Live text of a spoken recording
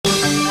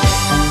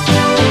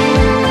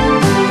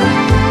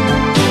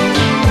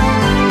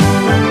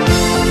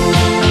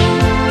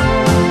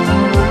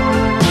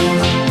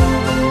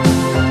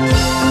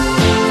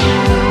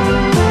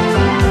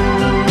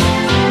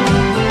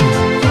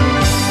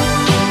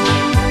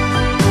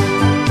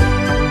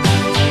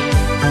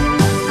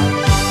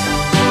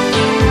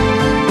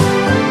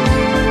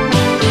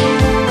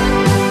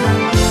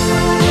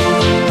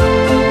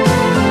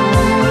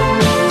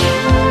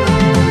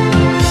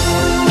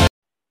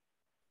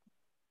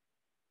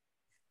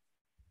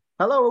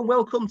Hello and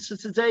welcome to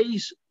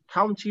today's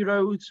County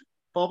Road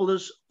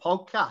Bobblers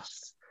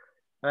podcast.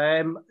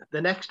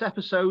 The next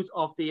episode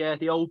of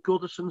the old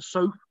Goodison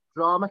soap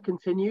drama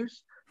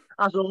continues.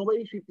 As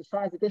always, we've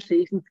decided this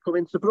season to come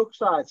into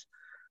Brookside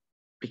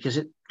because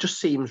it just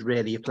seems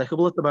really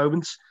applicable at the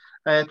moment.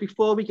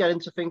 Before we get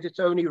into things, it's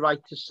only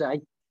right to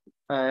say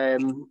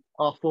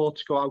our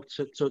thoughts go out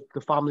to the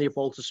family of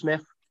Walter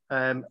Smith.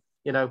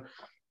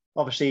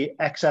 Obviously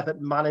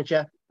ex-Everton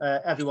manager.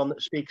 Everyone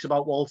that speaks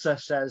about Walter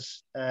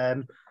says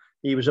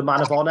he was a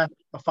man of honour,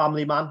 a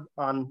family man,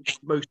 and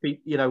most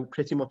people,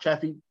 pretty much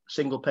every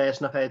single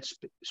person I've heard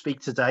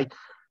speak today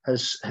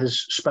has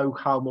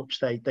spoke how much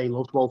they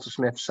loved Walter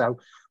Smith. So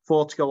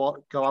thought to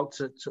go out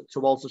to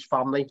Walter's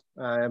family,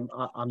 and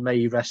may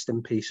he rest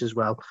in peace as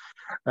well.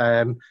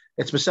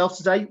 It's myself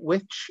today,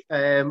 Which,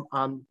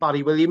 and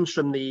Barry Williams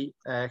from the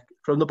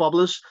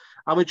Bobblers.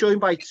 And we're joined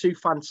by two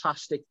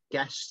fantastic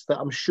guests that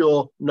I'm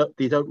sure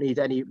they don't need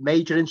any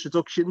major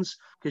introductions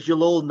because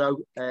you'll all know,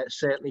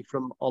 certainly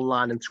from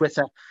online and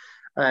Twitter.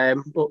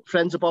 But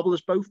Friends of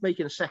Bobblers both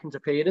making a second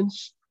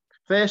appearance.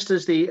 First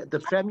is the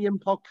Premium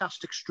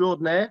Podcast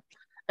Extraordinaire,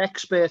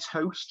 expert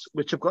host,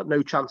 which I've got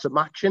no chance of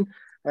matching.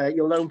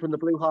 You'll know him from the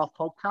Blue Half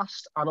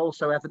Podcast and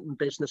also Everton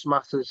Business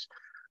Matters.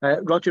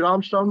 Roger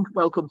Armstrong,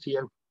 welcome to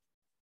you.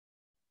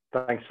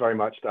 Thanks very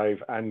much,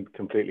 Dave, and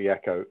completely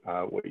echo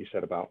what you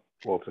said about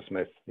Walter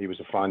Smith. He was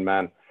a fine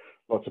man.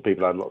 Lots of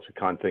people had lots of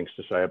kind things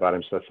to say about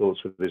him, so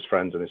thoughts with his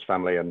friends and his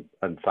family, and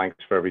thanks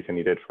for everything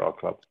he did for our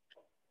club.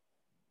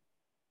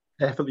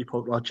 Definitely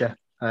put, Roger.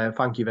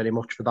 Thank you very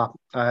much for that.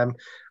 And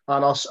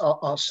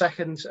our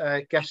second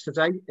guest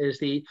today is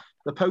the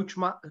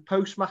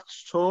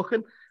post-match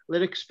talking,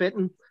 lyrics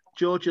spitting,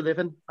 Georgia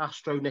living,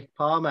 Astro Nick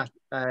Palmer.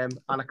 And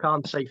I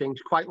can't say things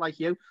quite like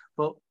you,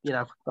 but,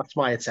 that's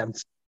my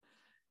attempt.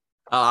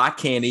 I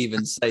can't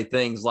even say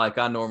things like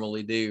I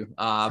normally do.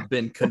 I've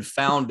been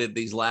confounded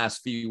these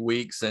last few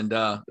weeks, and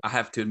I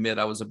have to admit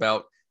I was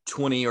about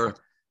 20 or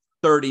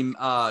 30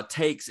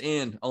 takes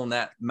in on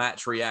that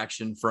match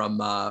reaction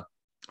from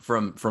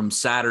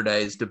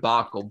Saturday's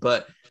debacle.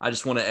 But I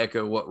just want to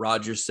echo what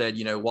Roger said.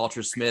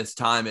 Walter Smith's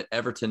time at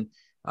Everton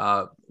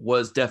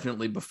was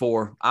definitely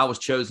before I was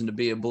chosen to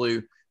be a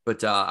Blue,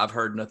 but I've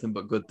heard nothing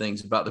but good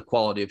things about the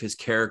quality of his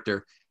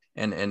character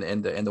and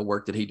the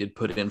work that he did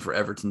put in for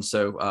Everton.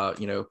 So,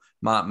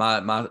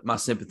 my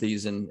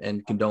sympathies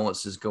and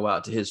condolences go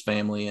out to his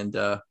family, and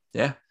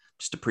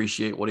just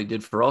appreciate what he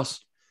did for us.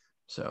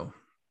 So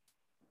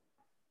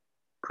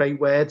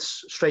great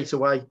words straight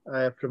away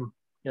from,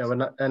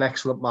 an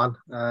excellent man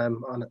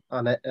and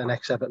an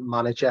ex-Everton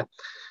manager.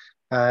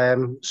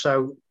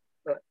 So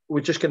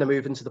we're just going to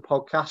move into the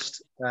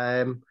podcast,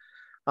 and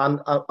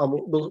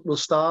we'll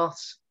start.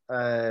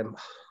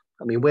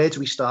 Where do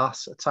we start?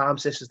 At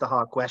times, this is the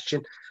hard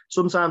question.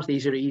 Sometimes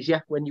these are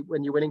easier when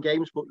you're winning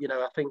games, but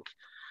I think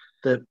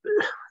that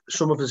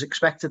some of us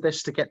expected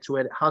this to get to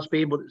where it has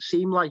been, but it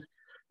seemed like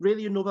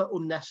really another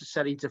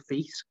unnecessary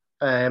defeat.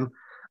 And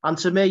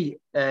to me,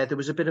 there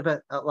was a bit of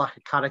a lack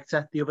of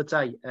character the other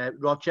day.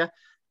 Roger,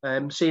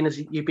 seeing as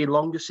you've been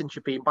longer since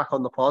you've been back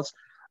on the pod,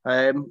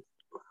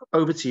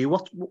 over to you.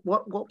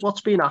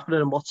 What's been happening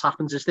and what's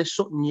happened? Is this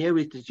something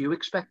new? Did you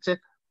expect it?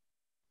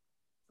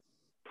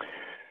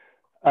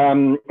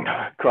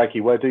 Crikey,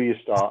 where do you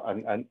start?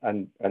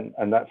 And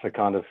that's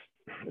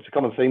it's a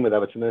common theme with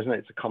Everton, isn't it?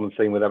 It's a common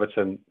theme with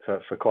Everton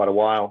for quite a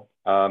while.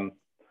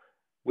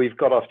 We've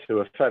got off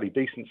to a fairly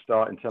decent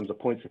start in terms of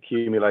points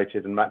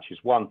accumulated and matches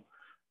won.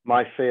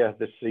 My fear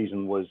this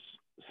season was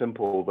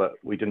simple, that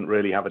we didn't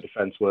really have a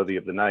defence worthy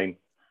of the name,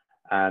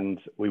 and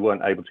we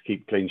weren't able to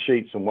keep clean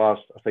sheets. And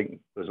whilst I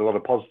think there's a lot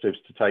of positives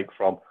to take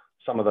from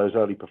some of those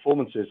early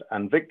performances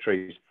and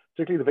victories,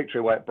 particularly the victory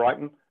away at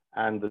Brighton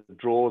and the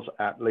draws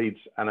at Leeds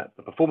and at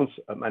the performance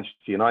at Manchester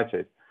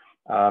United,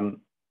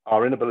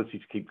 our inability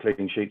to keep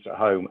clean sheets at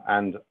home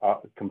and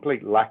our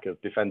complete lack of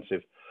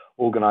defensive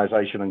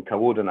organisation and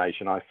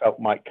coordination, I felt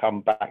might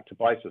come back to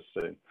bite us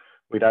soon.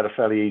 We'd had a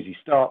fairly easy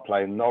start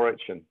playing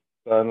Norwich and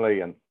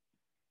Burnley and,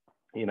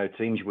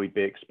 teams we'd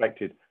be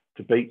expected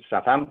to beat.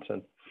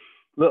 Southampton.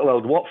 Little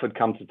old Watford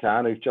come to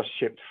town, who've just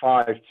shipped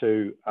 5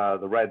 to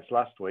the Reds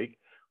last week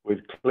with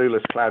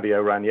clueless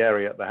Claudio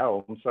Ranieri at the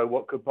helm. So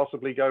what could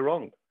possibly go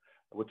wrong?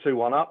 We're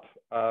 2-1 up.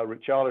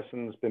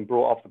 Richarlison's been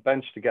brought off the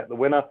bench to get the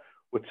winner.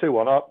 We're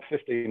 2-1 up,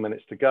 15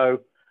 minutes to go,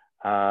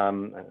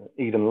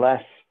 even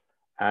less.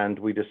 And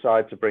we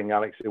decide to bring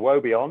Alex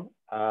Iwobi on.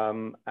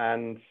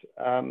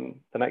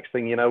 The next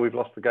thing you know, we've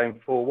lost the game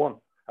 4-1.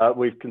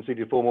 We've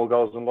conceded 4 more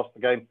goals and lost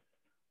the game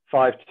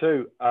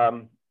 5-2.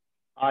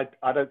 I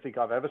don't think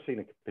I've ever seen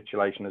a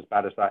capitulation as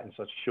bad as that in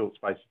such a short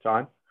space of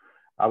time.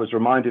 I was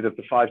reminded of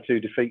the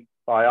 5-2 defeat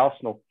by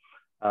Arsenal,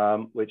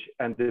 which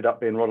ended up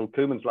being Ronald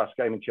Koeman's last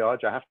game in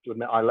charge. I have to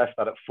admit, I left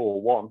that at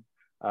 4-1.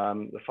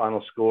 The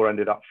final score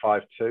ended up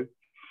 5-2.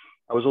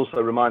 I was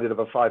also reminded of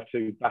a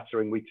 5-2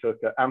 battering we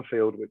took at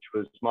Anfield, which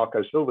was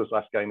Marco Silva's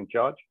last game in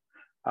charge.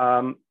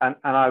 And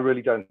I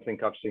really don't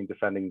think I've seen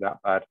defending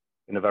that bad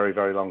in a very,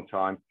 very long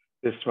time.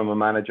 This from a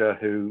manager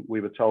who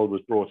we were told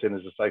was brought in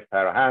as a safe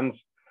pair of hands,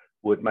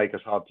 would make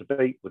us hard to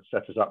beat, would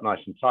set us up nice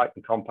and tight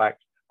and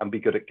compact, and be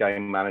good at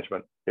game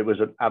management. It was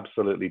an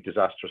absolutely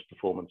disastrous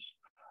performance,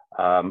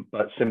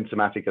 but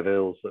symptomatic of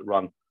ills that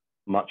run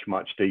much,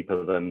 much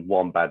deeper than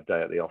one bad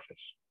day at the office.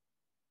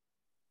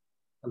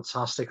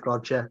 Fantastic,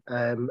 Roger.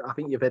 I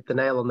think you've hit the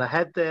nail on the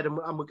head there, and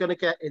we're going to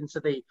get into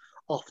the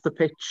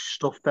off-the-pitch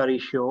stuff very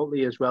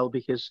shortly as well,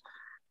 because,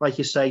 like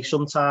you say,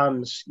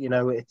 sometimes, you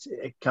know, it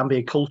can be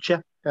a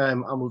culture,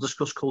 and we'll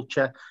discuss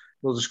culture.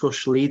 We'll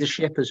discuss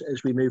leadership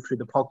as we move through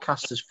the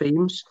podcast as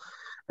themes.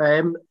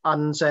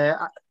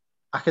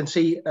 I can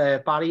see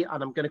Barry,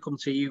 and I'm going to come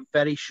to you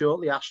very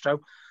shortly,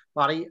 Astro.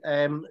 Barry,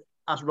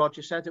 as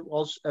Roger said, it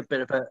was a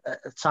bit of a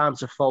time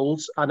to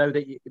fold. I know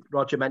that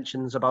Roger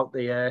mentions about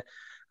the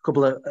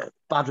couple of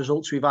bad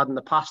results we've had in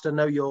the past. I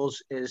know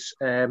yours is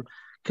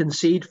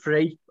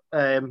concede-free,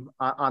 and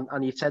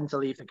you tend to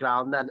leave the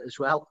ground then as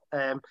well.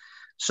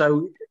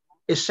 So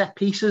is set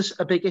pieces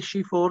a big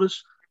issue for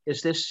us?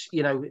 Is this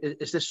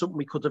something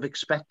we could have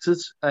expected,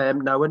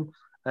 knowing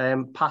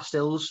past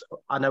ills?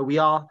 I know we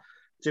are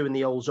doing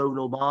the old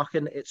zonal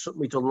marking. It's something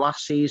we done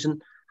last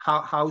season.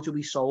 How do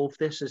we solve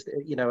this?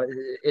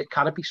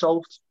 Can it be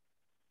solved?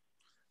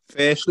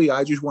 Firstly,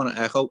 I just want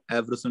to echo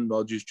everything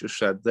Roger's just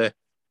said there,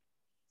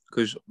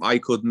 because I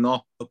could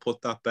not have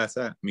put that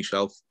better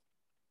myself.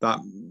 That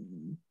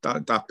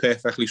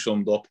perfectly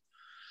summed up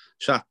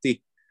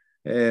Saturday.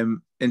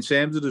 In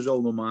terms of the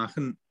zonal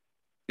marking,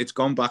 it's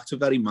gone back to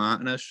very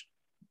Martinez.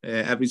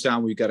 Every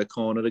time we get a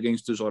corner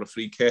against us or a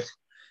free kick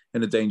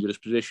in a dangerous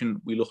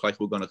position, we look like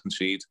we're going to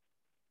concede.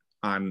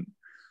 And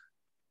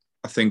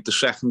I think the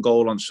second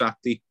goal on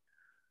Saturday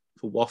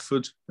for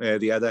Watford,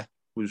 the header,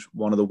 was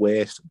one of the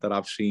worst that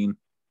I've seen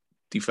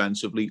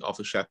defensively off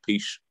a set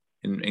piece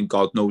in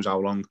God knows how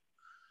long.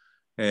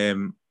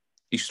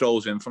 He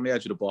strolls in from the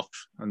edge of the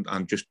box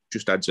and just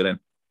heads it in.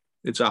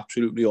 It's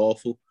absolutely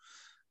awful.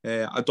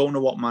 I don't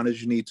know what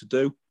managers need to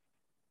do.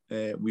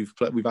 We've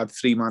had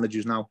 3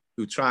 managers now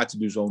who tried to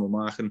do zonal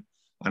marking,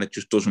 and it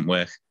just doesn't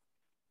work.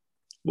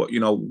 What are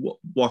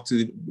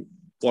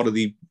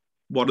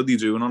they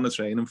doing on the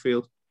training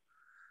field?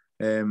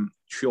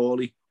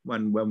 Surely,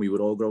 when we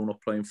were all growing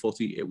up playing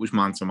footy, it was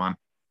man to man.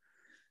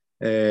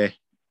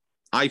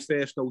 I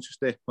first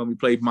noticed it when we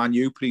played Man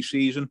U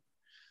pre-season.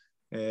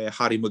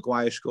 Harry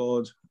Maguire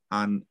scored,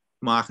 and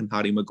marking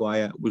Harry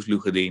Maguire was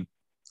Luca Dean.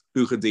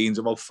 Luca Dean's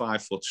about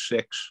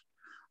 5'6".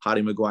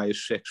 Harry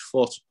Maguire's 6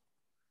 foot.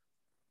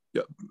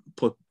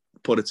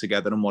 Put it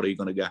together, and what are you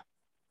going to get?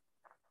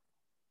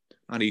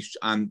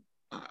 And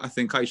I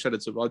think I said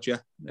it to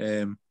Roger.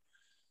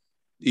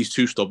 He's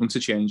too stubborn to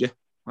change it,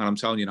 and I'm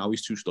telling you now,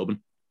 he's too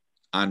stubborn,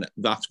 and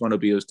that's going to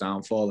be his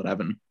downfall at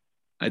Everton.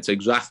 It's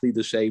exactly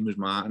the same as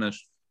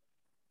Martinez,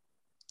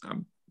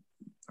 and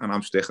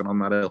I'm sticking on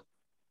that hill.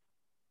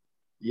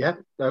 Yeah,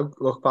 no,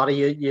 look,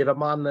 Barry, you're a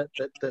man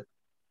that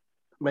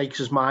makes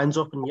his minds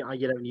up, and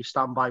you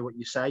stand by what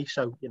you say.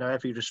 So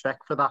every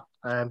respect for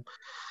that.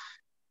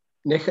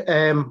 Nick,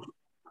 I'm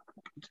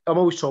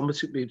always torn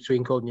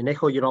between calling you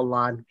Nick or your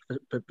online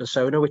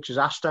persona, which is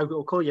Astro.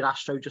 We'll call you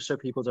Astro just so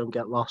people don't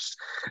get lost.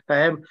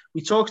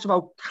 We talked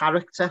about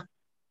character.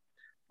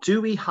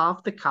 Do we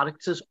have the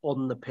characters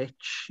on the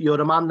pitch?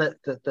 You're a man that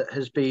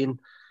has been,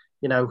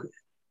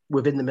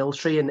 within the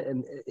military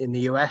in the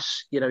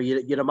US.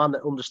 You're a man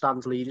that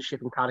understands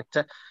leadership and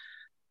character.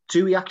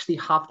 Do we actually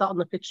have that on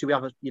the pitch? Do we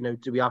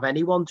have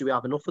anyone? Do we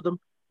have enough of them?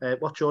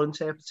 What's your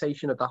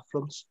interpretation of that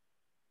front?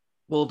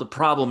 Well, the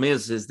problem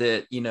is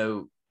that,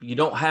 you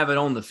don't have it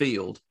on the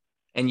field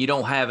and you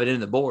don't have it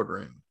in the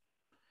boardroom.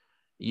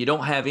 You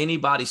don't have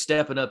anybody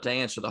stepping up to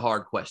answer the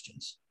hard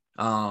questions.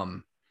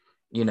 I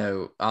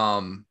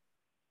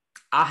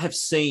have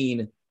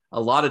seen a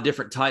lot of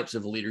different types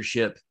of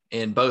leadership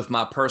in both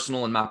my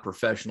personal and my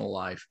professional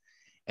life.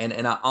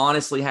 And I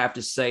honestly have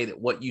to say that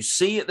what you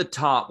see at the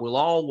top will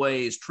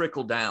always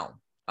trickle down.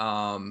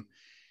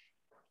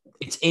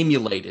 It's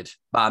emulated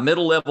by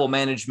middle level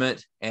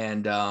management,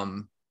 and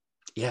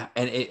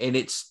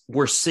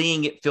we're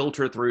seeing it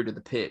filter through to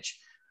the pitch.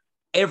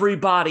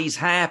 Everybody's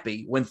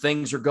happy when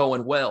things are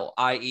going well,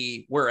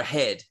 i.e. we're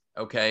ahead,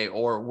 okay,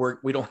 or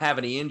we don't have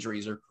any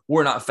injuries, or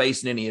we're not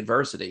facing any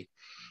adversity.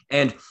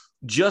 And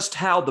just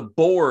how the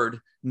board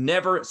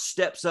never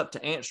steps up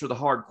to answer the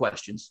hard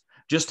questions,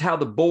 just how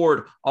the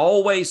board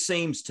always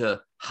seems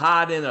to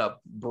hide in a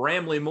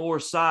Bramley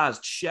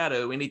Moore-sized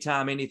shadow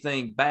anytime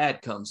anything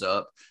bad comes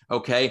up,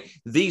 okay?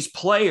 These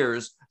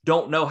players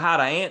don't know how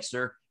to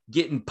answer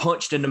getting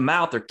punched in the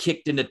mouth or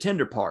kicked into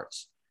tender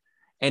parts.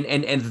 And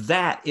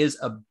that is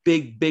a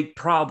big, big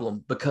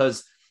problem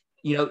because,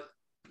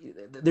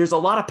 there's a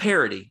lot of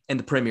parity in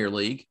the Premier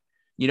League.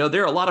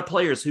 There are a lot of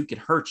players who can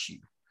hurt you.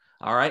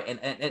 All right.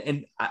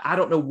 And I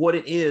don't know what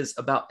it is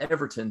about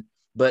Everton,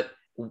 but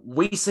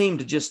we seem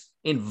to just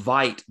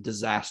invite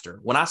disaster.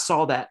 When I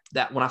saw that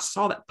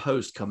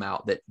post come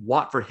out that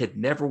Watford had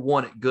never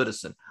won at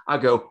Goodison, I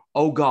go,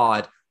 oh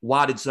God,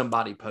 why did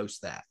somebody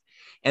post that?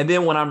 And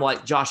then when I'm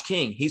like, Josh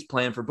King, he's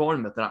playing for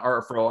Bournemouth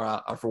or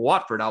for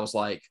Watford, I was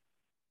like,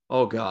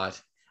 oh God,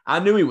 I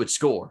knew he would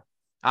score.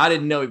 I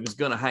didn't know he was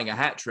going to hang a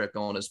hat trick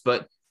on us.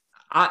 But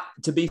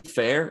to be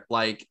fair,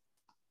 like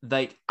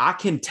I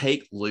can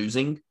take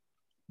losing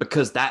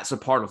because that's a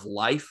part of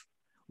life.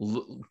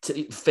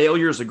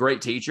 Failure is a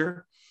great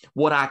teacher.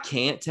 What I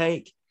can't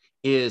take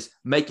is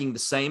making the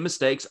same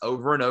mistakes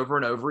over and over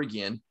and over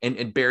again.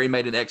 And Barry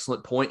made an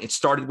excellent point. It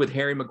started with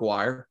Harry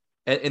Maguire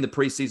in the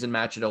preseason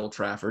match at Old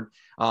Trafford.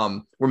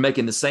 We're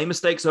making the same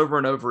mistakes over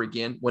and over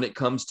again when it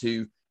comes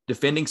to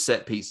defending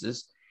set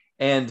pieces.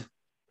 And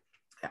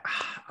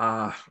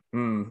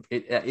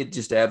it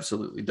just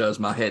absolutely does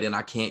my head in.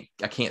 I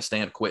can't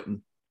stand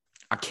quitting.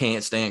 I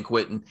can't stand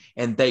quitting.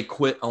 And they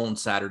quit on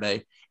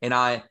Saturday. And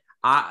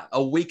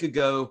a week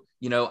ago,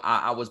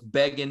 I was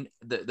begging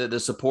the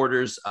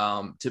supporters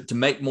to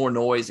make more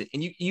noise.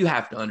 And you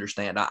have to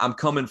understand, I'm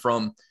coming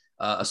from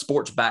a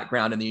sports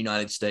background in the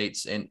United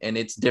States, and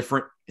it's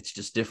different. It's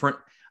just different.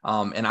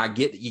 And I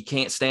get that you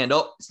can't stand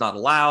up. It's not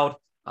allowed.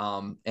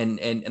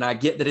 And I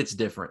get that it's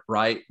different,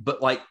 right?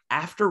 But like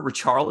after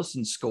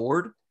Richarlison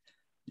scored,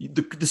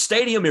 the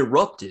stadium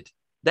erupted.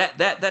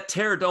 That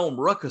Terror Dome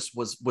ruckus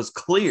was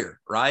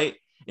clear, right,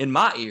 in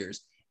my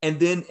ears. And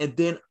then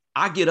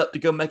I get up to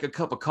go make a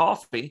cup of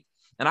coffee,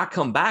 and I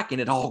come back,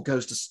 and it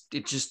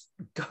just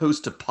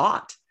goes to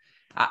pot.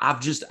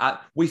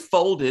 We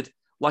folded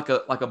like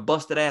a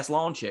busted ass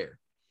lawn chair.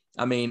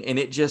 I mean, and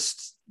it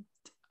just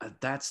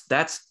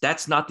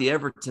that's not the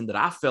Everton that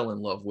I fell in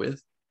love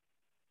with.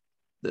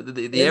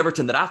 The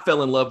Everton that I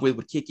fell in love with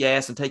would kick your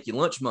ass and take your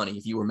lunch money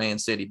if you were Man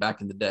City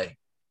back in the day.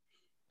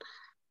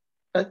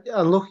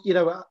 And look,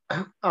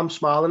 I'm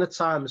smiling at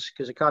times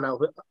because I can't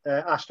help it,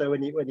 Astro,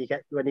 when you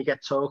get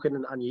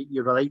talking and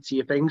you relate to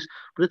your things,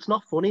 but it's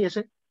not funny, is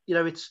it?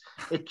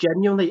 It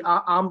genuinely.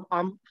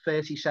 I'm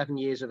 37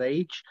 years of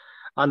age,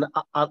 and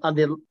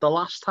the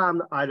last time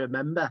that I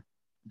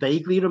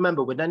vaguely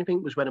remember winning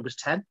anything was when I was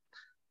 10.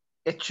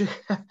 It's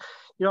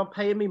I'm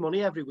paying me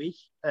money every week,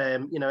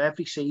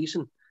 every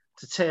season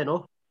to turn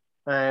up,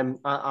 and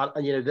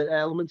the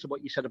element of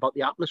what you said about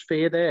the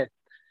atmosphere there.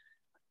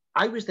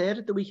 I was there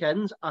at the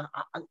weekends. I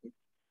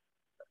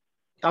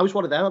was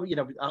one of them.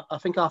 I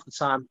think half the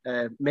time,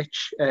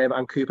 Mitch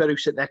and Cooper, who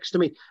sit next to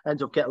me,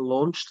 end up getting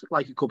launched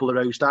like a couple of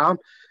rows down.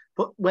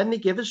 But when they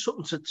give us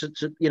something to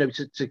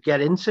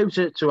get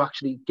into, to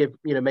actually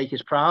make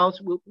us proud,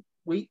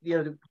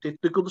 the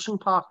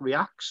Goodison Park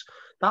reacts.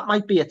 That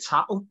might be a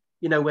tackle,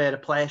 where a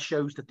player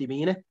shows that they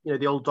mean it.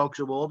 The old dogs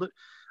of war.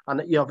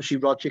 And obviously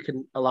Roger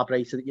can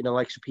elaborate it,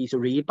 like Sir Peter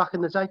Reid back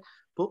in the day.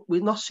 But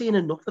we're not seeing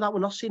enough of that. We're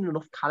not seeing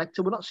enough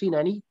character. We're not seeing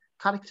any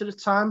character at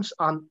times.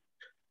 And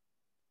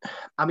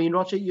I mean,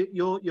 Roger,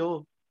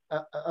 you're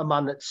a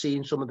man that's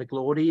seen some of the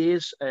glory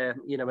years, and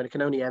it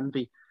can only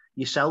envy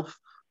yourself.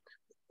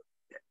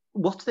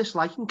 What's this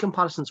like in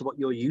comparison to what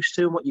you're used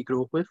to and what you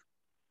grew up with?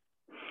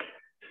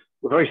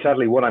 Well, very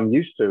sadly, what I'm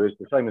used to is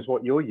the same as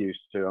what you're used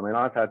to. I mean,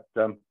 I've had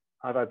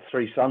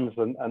three sons,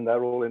 and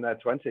they're all in their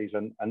 20s,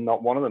 and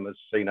not one of them has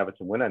seen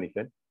Everton win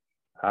anything.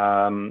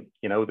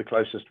 The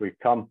closest we've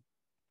come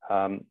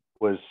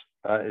was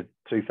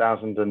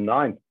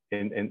 2009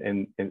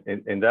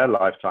 in their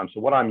lifetime. So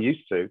what I'm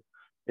used to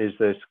is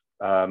this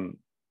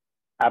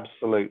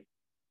absolute,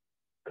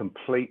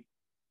 complete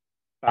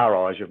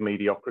barrage of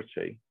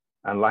mediocrity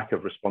and lack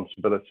of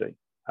responsibility,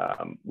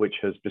 which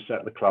has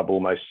beset the club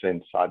almost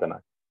since,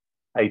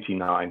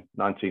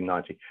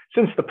 1990,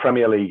 since the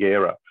Premier League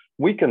era.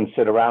 We can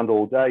sit around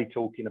all day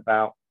talking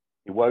about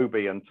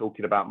Iwobi and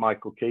talking about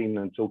Michael Keane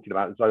and talking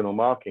about zonal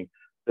marking,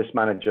 this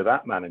manager,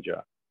 that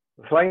manager.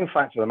 The plain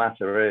fact of the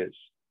matter is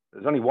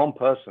there's only one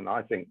person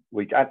I think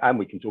we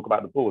can talk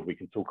about the board, we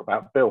can talk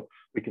about Bill,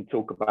 we can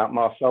talk about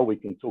Marcel, we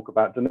can talk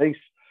about Denise.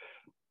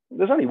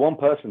 There's only one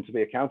person to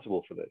be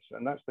accountable for this,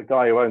 and that's the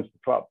guy who owns the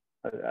club.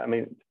 I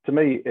mean, to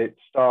me, it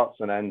starts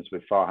and ends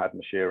with Farhad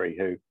Moshiri,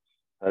 who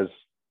has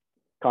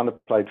kind of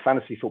played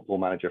fantasy football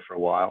manager for a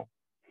while.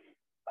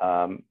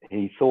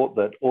 He thought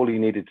that all he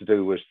needed to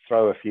do was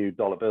throw a few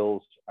dollar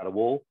bills at a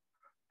wall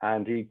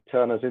and he'd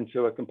turn us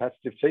into a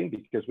competitive team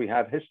because we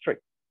had history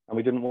and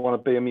we didn't want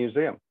to be a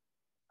museum.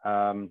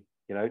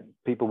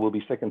 People will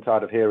be sick and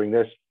tired of hearing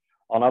this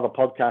on other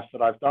podcasts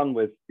that I've done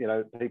with,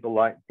 people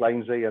like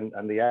Blainsey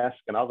and the Esk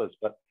and others.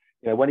 But,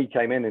 when he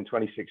came in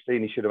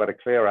 2016, he should have had a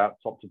clear out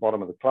top to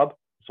bottom of the club.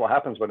 It's what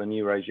happens when a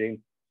new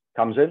regime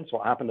comes in. It's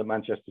what happened at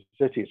Manchester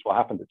City. It's what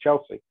happened at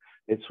Chelsea.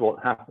 It's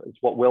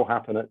what will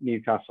happen at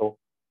Newcastle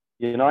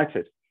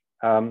United.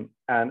 And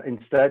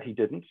instead he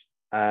didn't.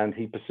 And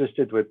he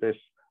persisted with this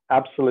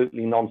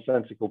absolutely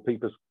nonsensical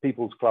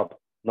people's club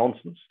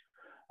nonsense.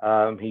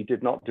 He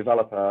did not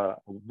develop a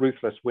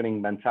ruthless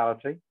winning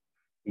mentality.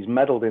 He's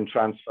meddled in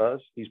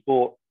transfers. He's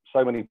bought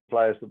so many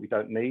players that we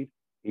don't need.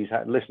 He's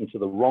had listened to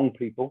the wrong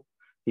people.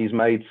 He's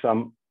made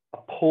some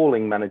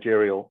appalling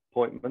managerial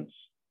appointments.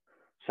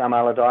 Sam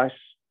Allardyce,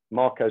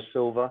 Marco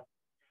Silva.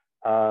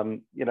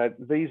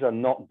 These are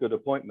not good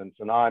appointments.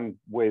 And I'm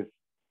with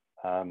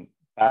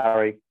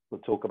Barry.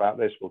 We'll talk about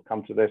this. We'll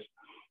come to this.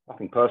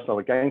 Nothing personal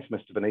against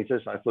Mr.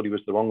 Benitez. I thought he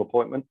was the wrong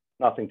appointment.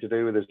 Nothing to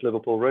do with his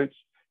Liverpool roots.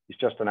 He's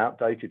just an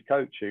outdated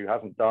coach who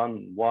hasn't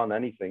won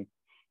anything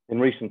in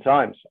recent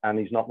times, and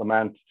he's not the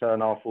man to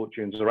turn our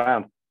fortunes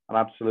around. I'm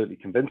absolutely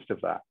convinced of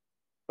that.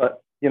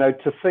 But, you know,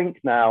 to think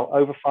now,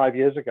 over 5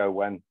 years ago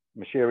when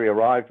Moshiri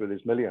arrived with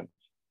his millions,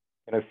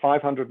 you know,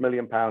 £500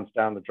 million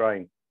down the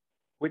drain,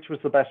 which was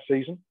the best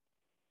season?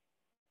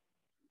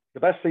 The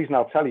best season,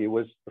 I'll tell you,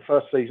 was the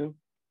first season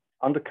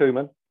under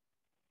Koeman.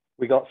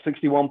 We got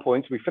 61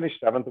 points. We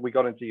finished 7th and we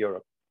got into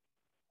Europe.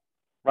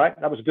 Right?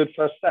 That was a good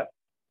first step.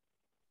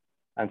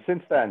 And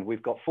since then,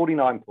 we've got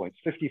 49 points,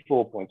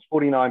 54 points,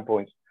 49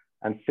 points,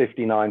 and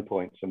 59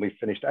 points. And we've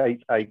finished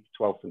 8th, 8th,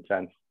 12th, and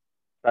 10th.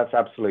 That's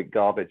absolute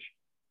garbage.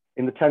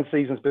 In the 10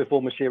 seasons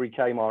before Moshiri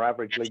came, our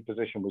average league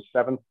position was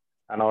 7th,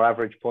 and our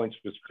average points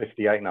was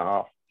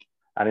 58.5.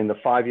 And in the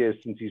 5 years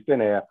since he's been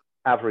here,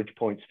 average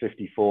points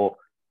 54,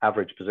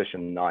 average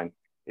position 9.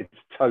 It's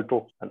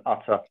total and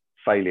utter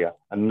failure,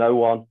 and no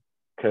one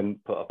can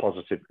put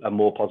a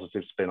more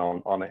positive spin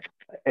on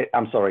it.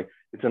 I'm sorry,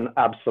 it's an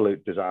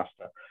absolute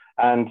disaster.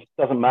 And it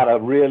doesn't matter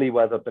really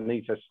whether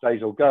Benitez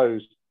stays or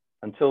goes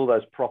until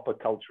there's proper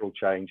cultural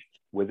change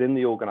within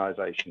the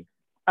organization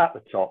at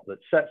the top that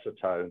sets a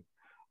tone.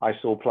 I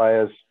saw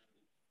players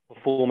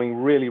performing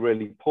really,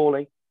 really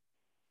poorly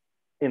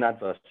in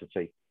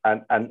adversity.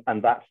 And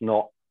that's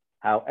not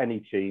how any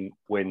team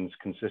wins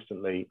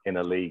consistently in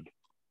a league,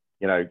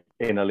 you know,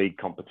 in a league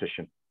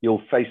competition.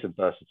 You'll face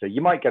adversity.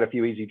 You might get a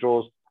few easy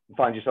draws and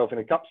find yourself in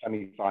a cup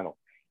semi-final.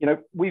 You know,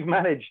 we've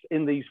managed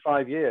in these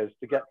 5 years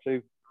to get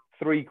to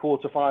 3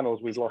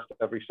 quarterfinals. We've lost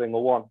every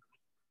single one.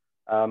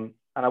 And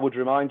I would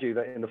remind you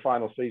that in the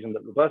final season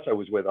that Roberto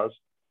was with us,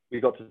 we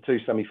got to 2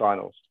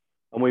 semi-finals,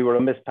 and we were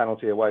a missed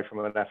penalty away from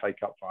an FA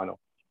Cup final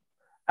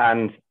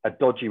and a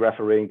dodgy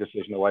refereeing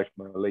decision away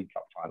from a League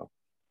Cup final,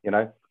 you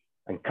know.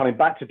 And coming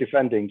back to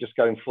defending, just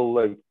going full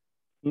loop,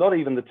 not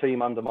even the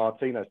team under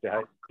Martinez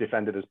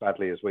defended as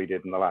badly as we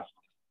did in the last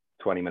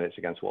 20 minutes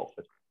against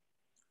Watford.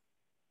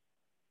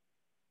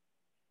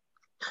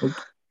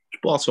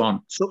 Spot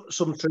on.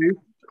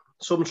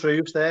 Some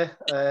truths there.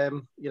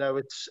 You know,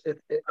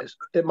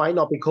 it might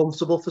not be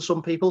comfortable for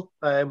some people,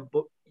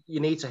 but you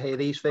need to hear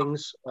these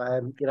things.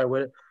 You know,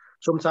 we're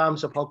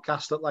sometimes a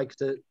podcast that likes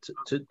to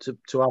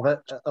have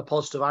a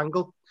positive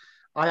angle.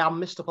 I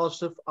am Mr.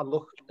 Positive, and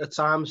look, at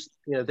times,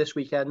 you know, this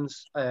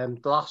weekend's the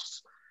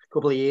last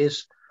couple of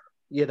years,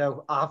 you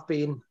know, I've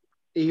been,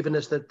 even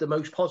as the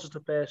most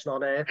positive person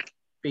on earth,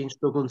 been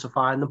struggling to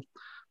find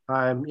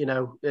them. You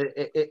know,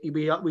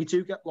 we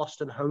do get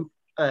lost in hope.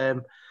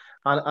 And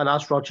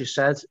as Roger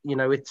said, you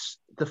know, it's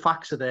the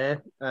facts are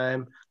there.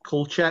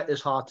 Culture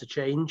is hard to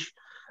change.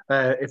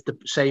 If the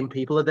same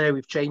people are there,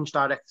 we've changed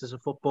directors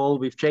of football,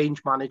 we've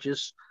changed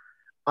managers,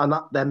 and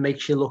that then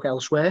makes you look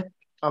elsewhere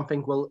and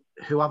think, well,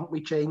 who haven't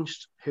we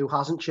changed? Who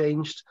hasn't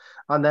changed?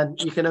 And then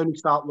you can only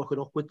start looking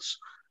upwards.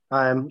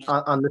 And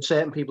there's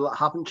certain people that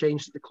haven't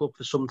changed at the club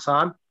for some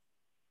time.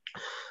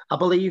 I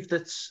believe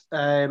that,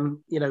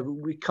 you know,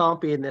 we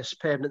can't be in this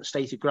permanent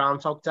state of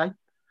Groundhog Day.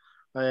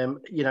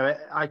 You know,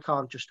 I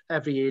can't just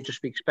every year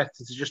just be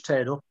expected to just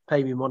turn up,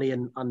 pay me money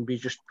and be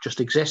just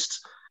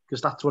exist,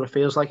 because that's what it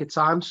feels like at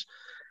times.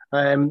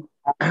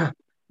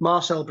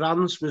 Marcel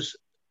Brands was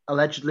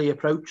allegedly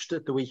approached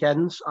at the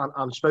weekends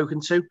and spoken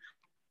to,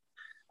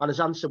 and his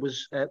answer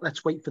was,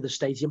 let's wait for the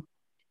stadium.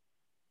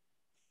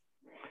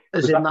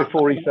 Was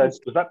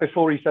that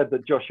before he said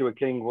that Joshua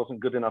King wasn't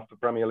good enough for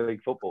Premier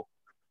League football?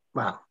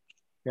 Well,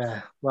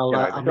 yeah. Well,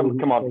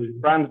 come on.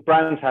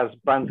 Brands has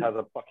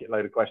a bucket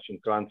load of questions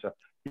to answer,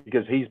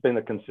 because he's been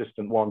a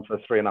consistent one for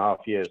 3.5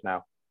 years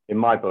now, in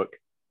my book.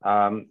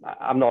 I'm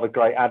not a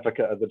great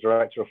advocate of the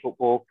director of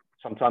football.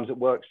 Sometimes it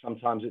works,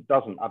 sometimes it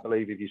doesn't. I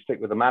believe if you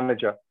stick with a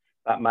manager,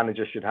 that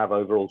manager should have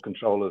overall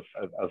control of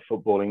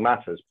footballing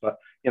matters. But,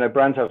 you know,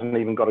 Brands hasn't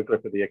even got a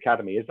grip of the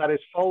academy. Is that his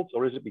fault,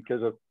 or is it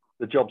because of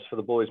the jobs for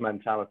the boys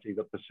mentality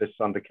that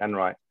persists under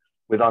Kenwright,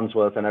 with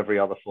Unsworth and every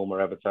other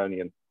former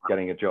Evertonian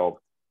getting a job?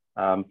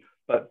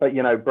 But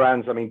you know,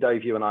 Brands, I mean,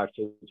 Dave, you and I have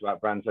talked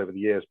about Brands over the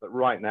years, but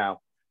right now,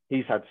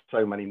 he's had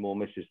so many more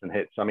misses than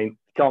hits. I mean,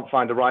 can't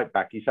find a right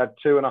back. He's had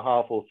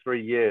 2.5 or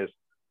 3 years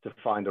to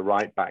find a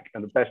right back,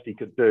 and the best he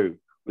could do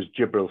was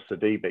Jibril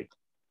Sidibe.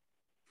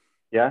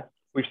 Yeah,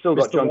 we've still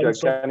got John Joe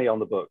Kenny on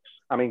the books.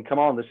 I mean, come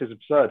on, this is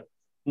absurd.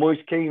 Moise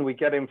Keane, we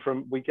get him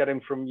from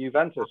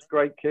Juventus.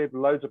 Great kid,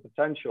 loads of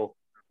potential.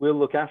 We'll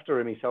look after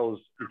him. He tells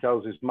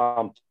his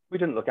mum. We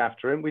didn't look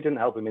after him. We didn't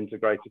help him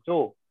integrate at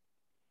all.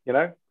 You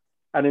know,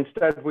 and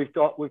instead we've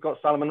got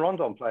Salomon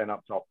Rondon playing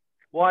up top.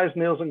 Why has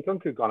Niels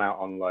Nkunku gone out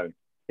on loan?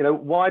 You know,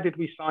 why did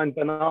we sign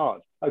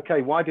Bernard?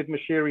 Okay, why did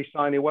Moshiri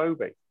sign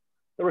Iwobi?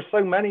 There are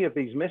so many of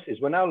these misses.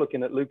 We're now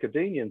looking at Luca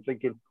Digne and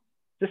thinking, is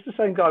this the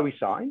same guy we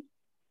signed?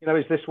 You know,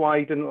 is this why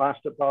he didn't last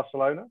at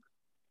Barcelona?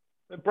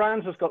 But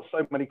Brands has got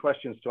so many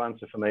questions to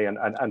answer for me,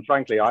 and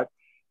frankly,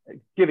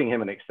 giving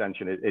him an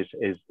extension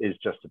is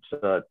just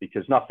absurd,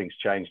 because nothing's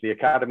changed. The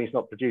academy's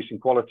not producing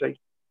quality.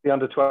 The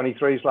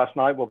under-23s last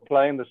night were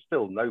playing. There's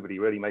still nobody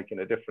really making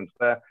a difference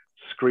there,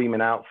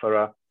 screaming out for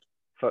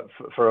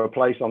a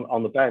place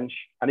on the bench.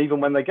 And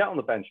even when they get on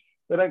the bench,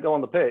 they don't go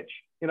on the pitch.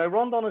 You know,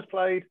 Rondon has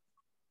played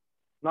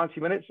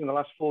 90 minutes in the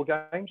last 4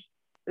 games.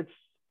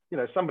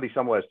 somebody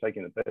somewhere is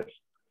taking the piss.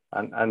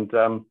 And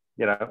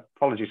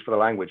apologies for the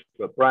language,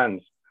 but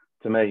Brands,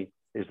 to me,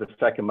 is the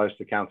second most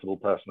accountable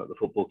person at the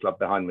football club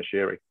behind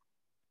Moshiri.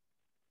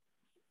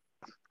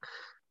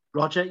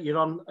 Roger, you're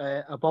on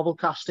a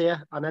Bobblecast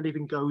here, and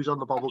anything goes on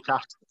the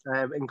Bobblecast,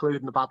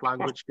 including the bad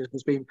language, because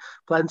there's been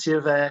plenty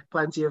of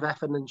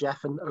effing and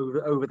jeffing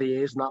over the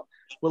years, and that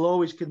will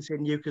always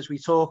continue because we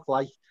talk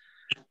like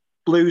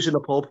blues in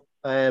a pub,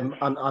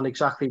 and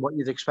exactly what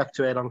you'd expect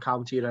to hear on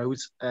County Road.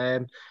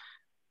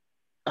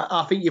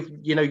 I think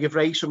you've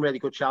raised some really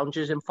good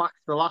challenges. In fact,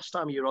 the last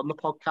time you were on the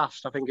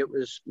podcast, I think it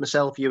was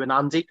myself, you, and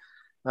Andy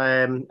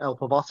El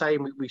Pavote,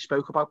 and we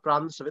spoke about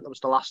Brands. I think that was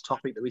the last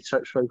topic that we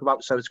spoke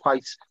about. So it's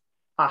quite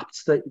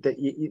apt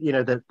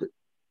that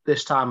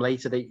this time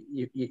later that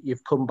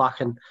you've come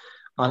back and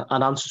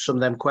answered some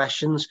of them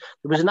questions.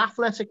 There was an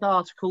Athletic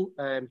article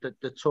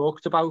that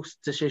talked about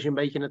decision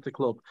making at the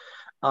club,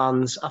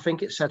 and I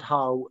think it said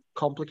how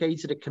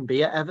complicated it can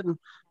be at Everton,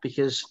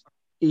 because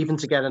even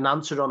to get an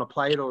answer on a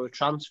player or a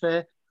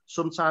transfer,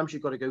 sometimes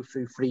you've got to go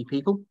through 3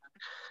 people.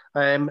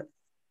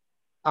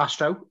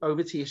 Astro,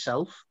 over to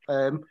yourself.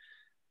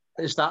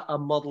 Is that a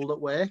model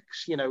that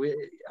works?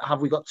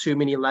 Have we got too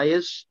many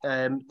layers?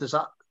 Does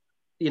that,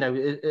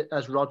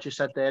 as Roger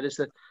said there, is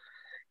that,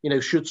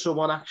 should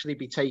someone actually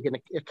be taking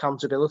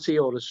accountability,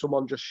 or is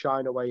someone just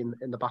shying away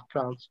in the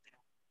background?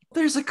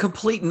 There's a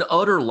complete and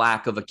utter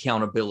lack of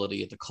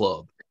accountability at the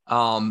club,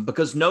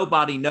 because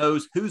nobody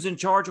knows who's in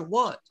charge of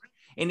what.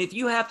 And if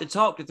you have to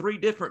talk to 3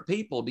 different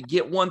people to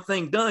get one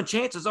thing done,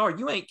 chances are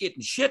you ain't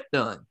getting shit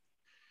done.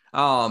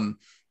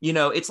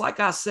 It's like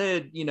I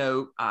said,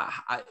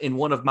 in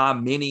one of my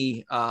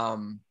many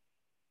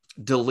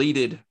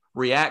deleted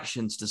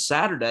reactions to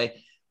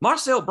Saturday,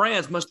 Marcel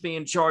Brands must be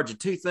in charge of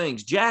 2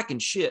 things, Jack and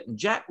shit. And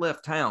Jack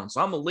left town. So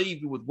I'm going to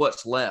leave you with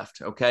what's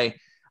left. Okay.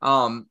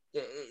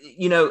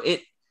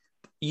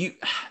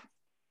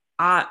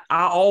 I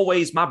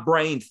always, my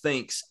brain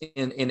thinks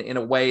in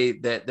a way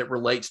that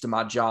relates to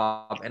my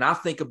job. And I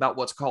think about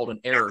what's called an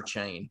error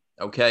chain.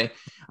 Okay.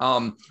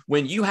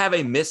 When you have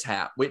a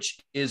mishap, which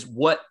is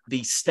what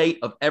the state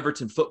of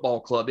Everton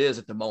Football Club is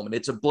at the moment,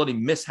 it's a bloody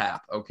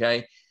mishap.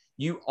 Okay.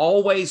 You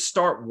always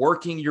start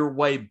working your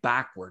way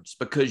backwards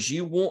because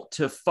you want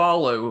to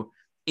follow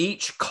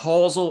each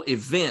causal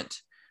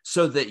event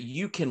so that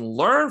you can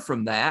learn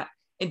from that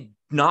and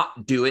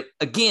not do it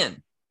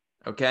again.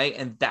 Okay.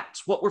 And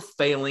that's what we're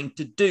failing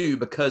to do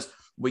because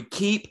we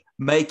keep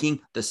making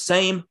the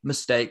same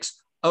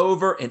mistakes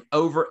over and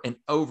over and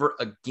over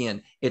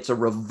again. It's a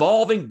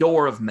revolving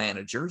door of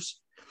managers.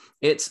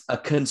 It's a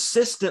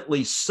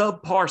consistently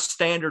subpar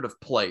standard of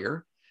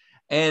player.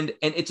 And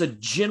it's a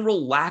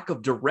general lack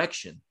of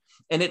direction.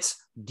 And it's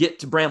get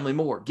to Bramley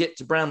Moore, get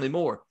to Bramley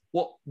Moore.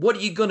 Well, what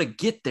are you going to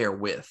get there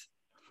with?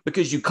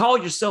 Because you call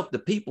yourself the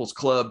People's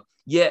Club,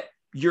 yet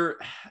you're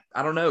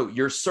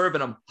serving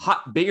them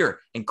hot beer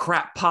and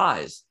crap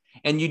pies,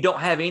 and you don't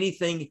have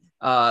anything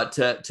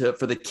to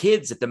for the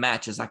kids at the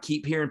matches. I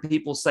keep hearing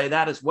people say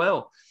that as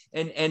well.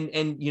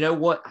 And you know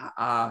what?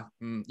 You're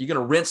going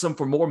to rent them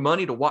for more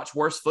money to watch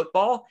worse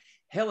football?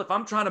 Hell, if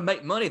I'm trying to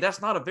make money,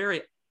 that's not a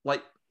very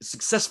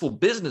successful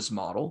business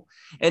model.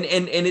 And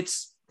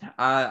it's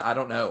I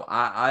don't know.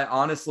 I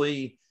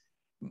honestly,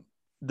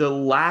 the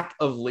lack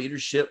of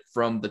leadership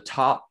from the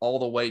top all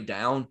the way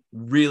down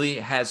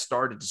really has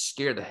started to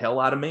scare the hell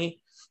out of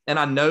me. And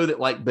I know that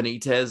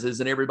Benitez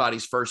isn't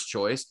everybody's first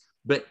choice,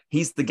 but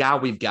he's the guy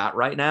we've got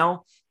right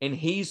now. And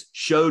he's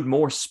showed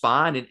more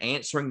spine in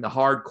answering the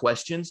hard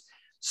questions,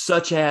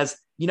 such as,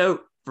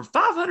 for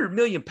 500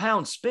 million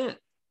pounds spent,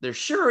 there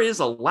sure is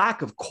a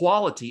lack of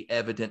quality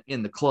evident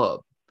in the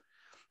club.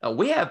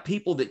 We have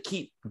people that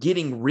keep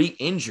getting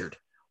re-injured.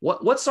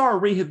 What's our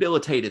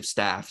rehabilitative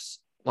staff's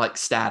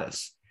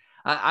status?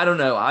 I don't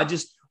know.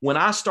 When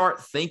I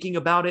start thinking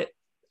about it,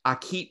 I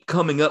keep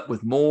coming up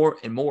with more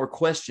and more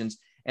questions,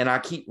 and I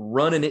keep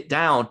running it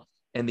down.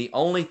 And the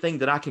only thing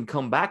that I can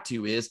come back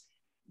to is,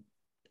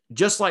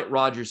 just like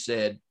Roger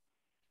said,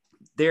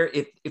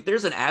 if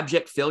there's an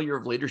abject failure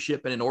of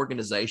leadership in an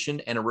organization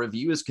and a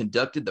review is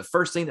conducted, the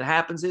first thing that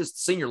happens is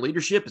senior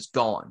leadership is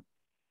gone.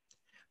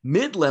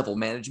 Mid-level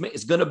management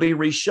is going to be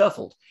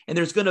reshuffled, and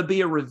there's going to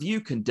be a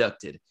review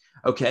conducted.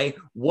 Okay,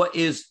 what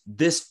is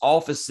this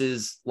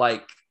office's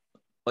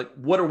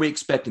what are we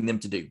expecting them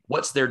to do?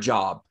 What's their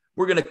job?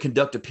 We're going to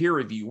conduct a peer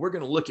review. We're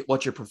going to look at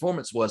what your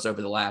performance was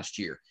over the last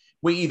year.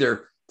 We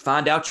either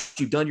find out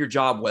you've done your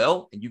job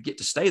well and you get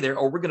to stay there,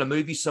 or we're going to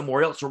move you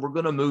somewhere else, or we're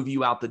going to move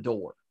you out the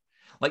door.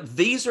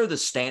 These are the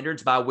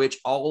standards by which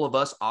all of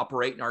us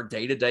operate in our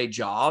day-to-day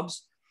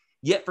jobs.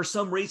 Yet for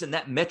some reason,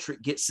 that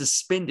metric gets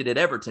suspended at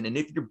Everton. And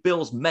if you're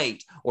Bill's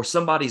mate or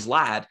somebody's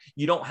lad,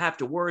 you don't have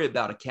to worry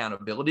about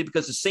accountability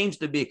because it seems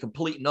to be a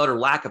complete and utter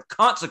lack of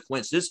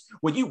consequences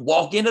when you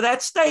walk into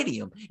that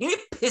stadium. And it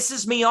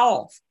pisses me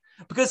off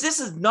because this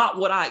is not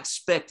what I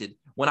expected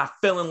when I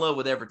fell in love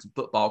with Everton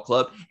Football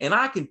Club. And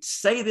I can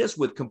say this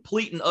with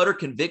complete and utter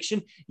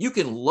conviction. You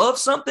can love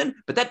something,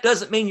 but that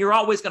doesn't mean you're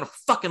always going to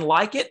fucking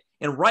like it.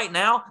 And right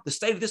now, the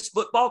state of this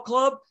football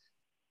club,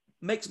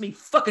 makes me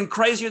fucking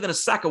crazier than a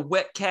sack of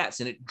wet cats,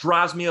 and it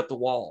drives me up the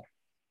wall.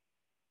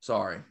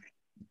 Sorry.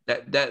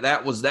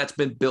 That's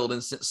been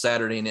building since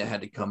Saturday, and it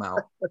had to come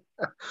out.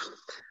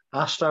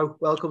 Astro,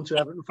 welcome to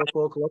Everton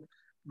Football Club.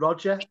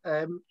 Roger,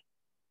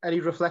 any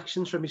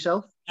reflections from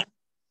yourself?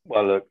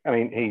 Well, look, I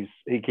mean,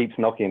 he keeps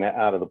knocking it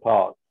out of the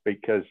park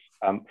because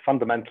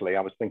fundamentally,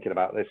 I was thinking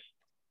about this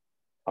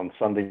on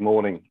Sunday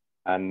morning,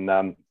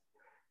 and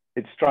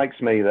it strikes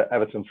me that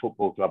Everton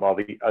Football Club are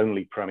the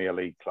only Premier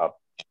League club,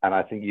 and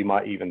I think you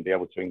might even be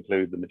able to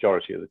include the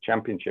majority of the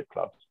Championship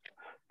clubs,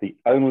 the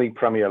only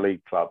Premier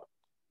League club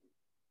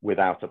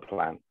without a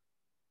plan.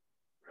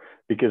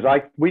 Because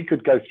we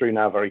could go through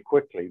now very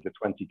quickly the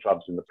 20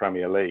 clubs in the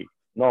Premier League.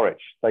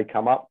 Norwich, they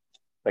come up,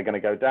 they're going to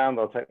go down,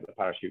 they'll take the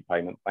parachute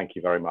payment, thank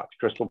you very much.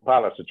 Crystal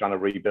Palace are trying to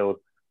rebuild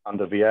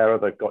under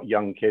Vieira, they've got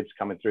young kids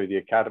coming through the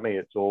academy,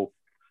 it's all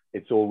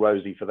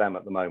rosy for them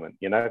at the moment,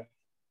 you know.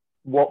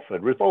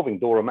 Watford, revolving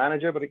door of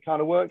manager, but it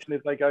kind of works, and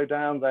if they go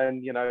down,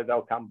 then, you know,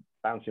 they'll come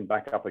bouncing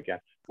back up again.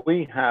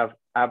 We have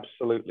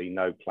absolutely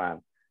no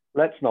plan.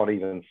 Let's not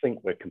even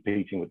think we're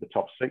competing with the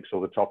top 6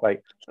 or the top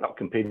 8. We're not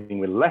competing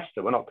with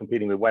Leicester. We're not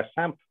competing with West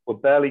Ham. We're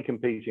barely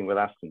competing with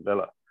Aston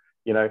Villa.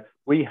 You know,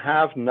 we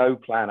have no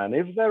plan. And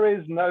if there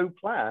is no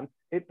plan,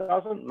 it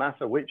doesn't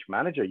matter which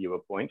manager you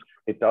appoint.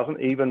 It doesn't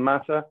even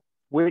matter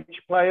which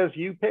players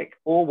you pick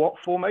or what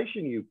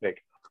formation you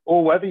pick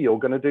or whether you're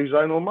going to do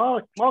zonal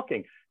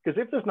marking.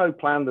 Because if there's no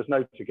plan, there's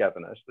no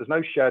togetherness. There's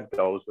no shared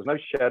goals. There's no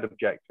shared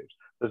objectives.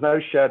 There's no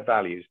shared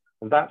values.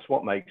 And that's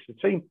what makes the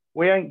team.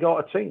 We ain't got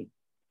a team.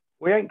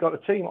 We ain't got a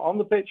team on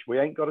the pitch. We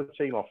ain't got a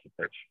team off the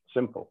pitch.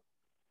 Simple.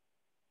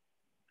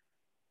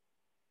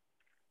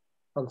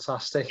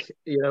 Fantastic.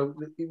 You know,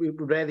 we're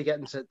really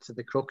getting to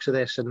the crux of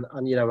this. And,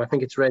 you know, I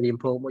think it's really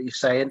important what you're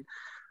saying.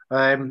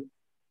 And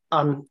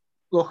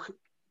look,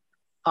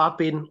 I've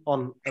been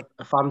on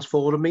a fans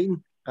forum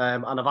meeting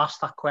and I've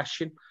asked that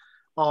question.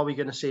 Are we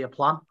going to see a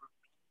plan?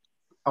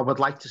 I would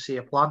like to see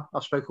a plan.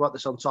 I've spoken about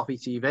this on Toffee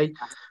TV.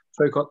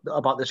 Spoke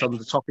about this on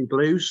the Toffee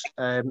Blues.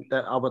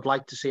 That I would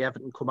like to see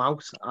Everton come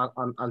out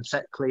and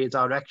set clear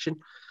direction.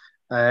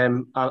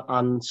 And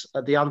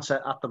the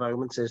answer at the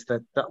moment is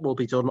that will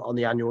be done on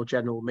the annual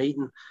general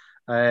meeting.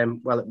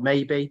 Well, it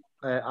may be,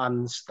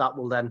 and that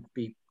will then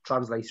be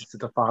translated to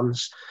the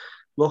fans.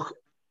 Look,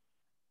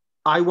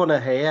 I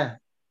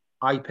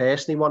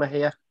personally want to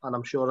hear, and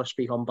I'm sure I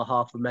speak on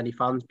behalf of many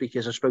fans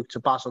because I spoke to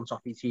Baz on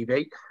Toffee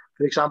TV,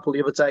 for example,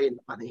 the other day,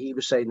 and he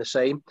was saying the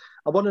same.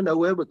 I want to know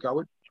where we're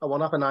going. I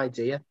want to have an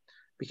idea,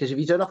 because if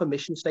you don't have a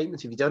mission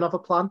statement, if you don't have a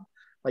plan,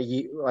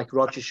 like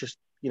Roger's just,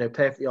 you know,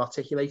 perfectly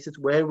articulated,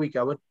 where are we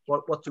going?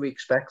 What do we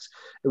expect?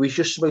 Are we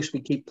just supposed to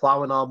keep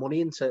ploughing our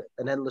money into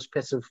an endless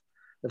pit of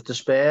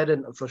despair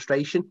and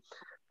frustration?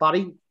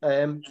 Barry,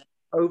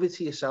 over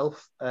to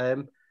yourself.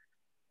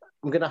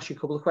 I'm going to ask you a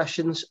couple of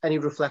questions. Any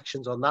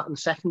reflections on that? And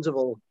second of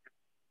all,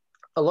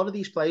 a lot of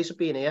these players have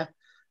been here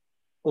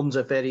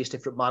under various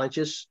different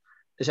managers.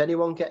 Is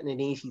anyone getting an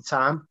easy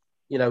time?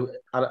 You know,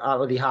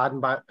 are they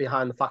hiding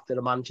behind the fact that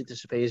a manager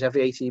disappears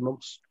every 18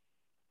 months?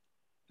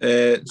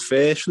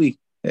 Firstly,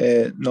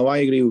 no, I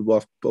agree with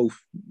what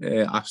both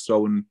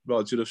Astro and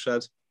Roger have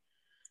said.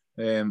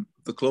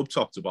 The club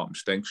top to bottom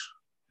stinks.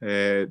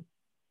 I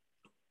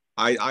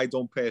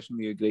don't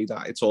personally agree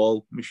that it's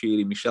all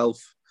Moshiri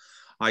myself.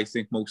 I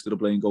think most of the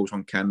blame goes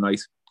on Ken Wright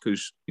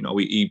because, you know,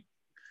 he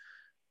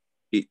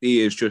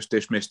is just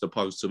dismissed the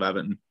positive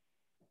Everton,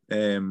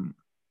 and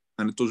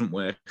it doesn't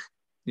work.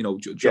 You know,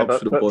 jobs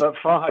for the board. But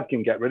Farhad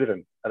can get rid of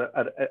him at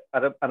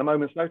a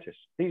moment's notice.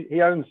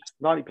 He owns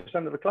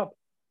 90% of the club.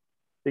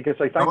 He can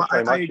say, thanks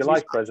very much, you're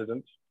life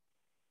president.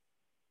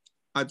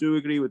 I do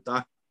agree with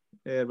that,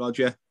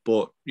 Roger.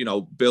 But, you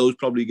know, Bill's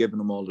probably giving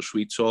them all the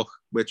sweet talk,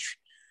 which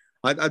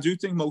I do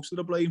think most of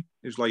the blame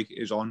is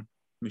on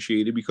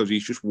Moshiri because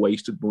he's just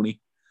wasted money.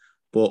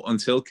 But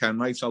until Ken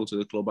Wright's out of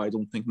the club, I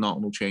don't think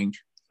nothing will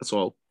change at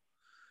all.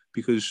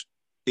 Because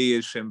he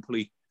is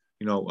simply,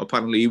 you know,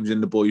 apparently he was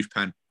in the boys'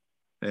 pen.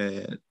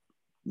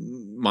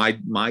 My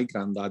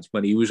granddad,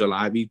 when he was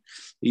alive,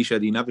 he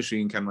said he never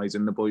seen Ken Wright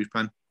in the boys'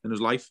 pen in his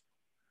life.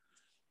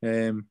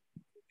 You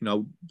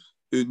know,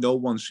 no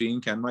one's seen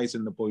Ken Wright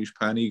in the boys'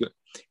 pen.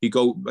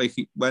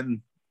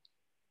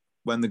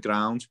 When the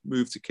ground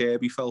moved to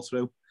Kirby fell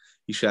through,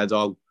 he said,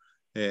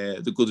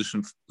 the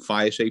Goodison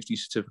fire safety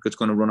certificate's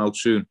going to run out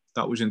soon.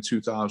 That was in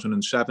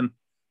 2007.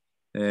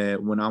 We're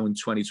now in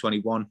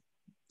 2021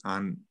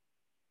 and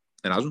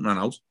it hasn't run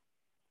out.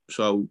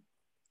 So,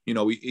 you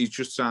know, he's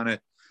just trying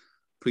to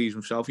please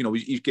himself. You know,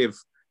 he's give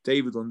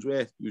David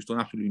Unsworth, who's done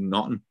absolutely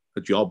nothing,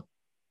 a job.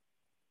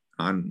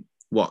 And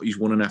he's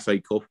won an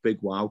FA Cup, big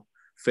wow.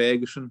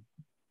 Ferguson,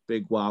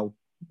 big wow,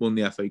 won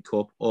the FA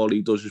Cup. All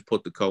he does is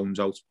put the cones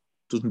out,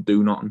 doesn't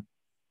do nothing.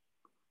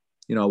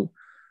 You know,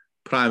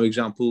 prime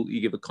example,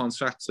 you give a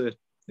contract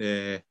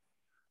to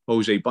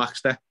Jose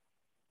Baxter.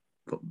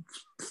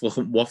 For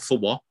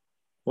what?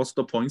 What's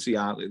the point?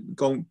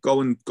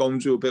 Go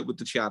and do a bit with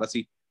the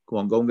charity. Go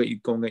on, go and get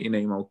your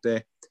name out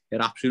there. It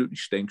absolutely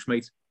stinks,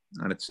 mate,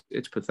 and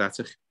it's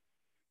pathetic.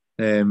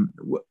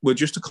 We're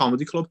just a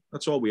comedy club.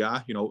 That's all we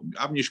are. You know,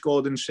 haven't you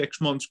scored in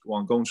 6 months? Go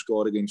on, go and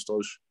score against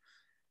us.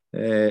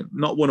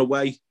 Not one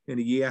away in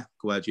a year.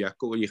 Go ahead, yeah.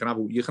 Go. You can have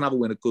a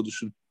win at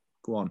Goodison.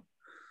 Go on,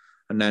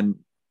 and then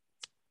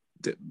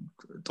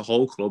the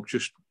whole club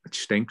just it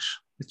stinks.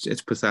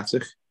 It's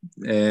pathetic.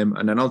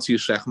 And then on to your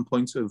second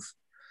point of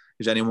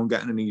is anyone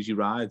getting an easy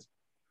ride?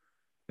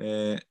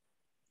 I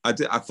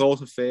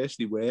thought at first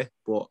they were,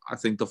 but I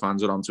think the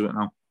fans are onto it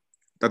now.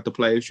 That the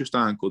players just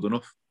aren't good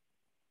enough.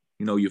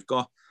 You know, you've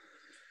got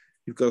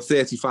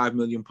 £35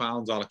 million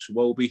Alex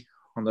Iwobi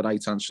on the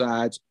right hand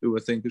side, who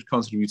I think has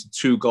contributed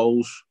 2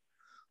 goals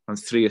and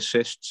 3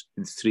 assists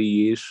in 3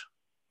 years.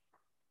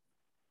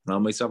 Now,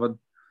 mate,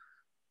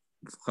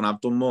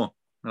 I've done more,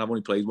 and I've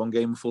only played 1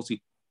 game of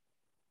footy,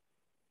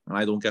 and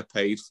I don't get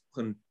paid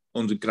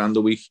 £100,000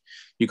 a week.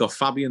 You got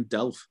Fabian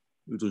Delph,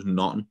 who does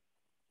nothing.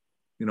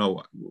 You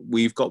know,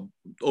 we've got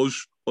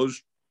us 4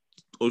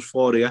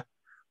 here.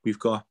 We've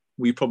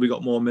probably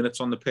got more minutes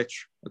on the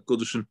pitch at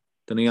Goodison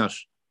than he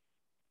has.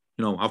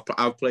 You know,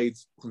 I've played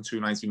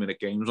 2 90-minute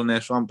games on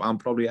there, so I'm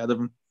probably ahead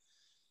of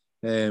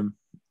him.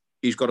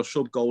 He's got a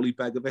sub goalie,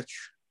 Begovic.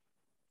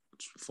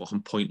 It's a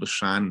fucking pointless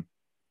sign.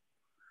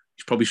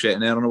 He's probably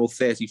sitting there on about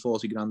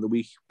 30-40 grand a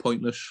week.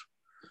 Pointless.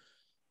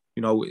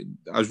 You know,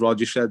 as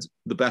Roger said,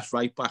 the best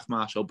right back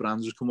Marcel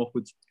Brands has come up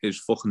with is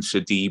fucking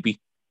Sidibe.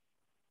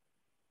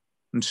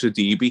 And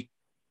Sidibe,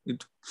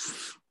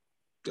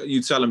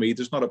 you're telling me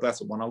there's not a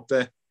better one out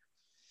there.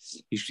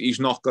 He's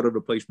not got a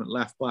replacement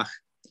left back.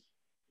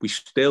 We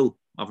still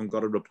haven't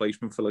got a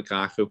replacement for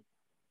Lukaku.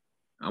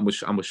 And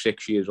we're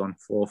 6 years on,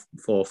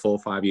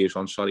 5 years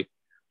on, sorry.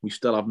 We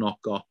still have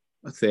not got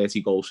a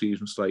 30-goal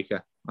season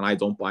striker. And I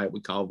don't buy it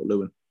with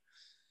Calvert-Lewin.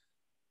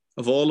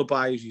 Of all the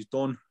buys he's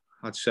done,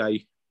 I'd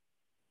say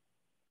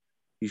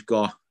he's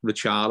got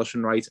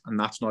Richarlison right, and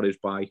that's not his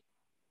buy.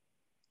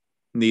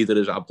 Neither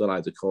is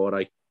Abdoulaye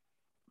Doucouré.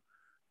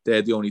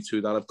 They're the only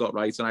 2 that I've got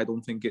right, and I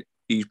don't think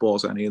he's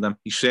bought any of them.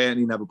 He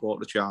certainly never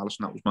bought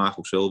Richarlison. That was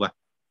Marco Silva.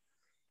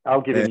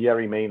 I'll give him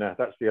Yerry Mina.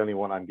 That's the only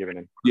one I'm giving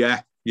him.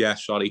 Yeah,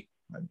 sorry.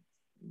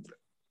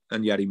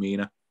 And Yerry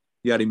Mina.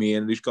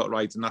 He's got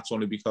right, and that's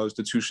only because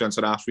the 2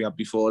 centre-halves we had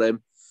before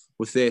him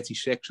were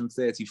 36 and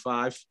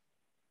 35.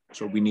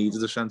 So we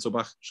needed a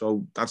centre-back.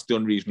 So that's the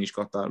only reason he's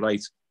got that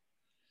right.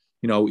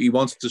 You know, he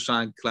wanted to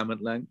sign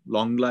Clement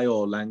Longley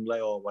or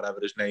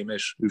whatever his name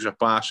is, who's at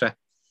Barca.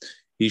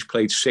 He's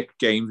played 6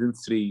 games in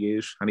 3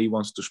 years, and he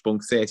wants to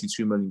spunk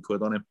 32 million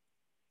quid on him.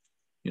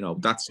 You know,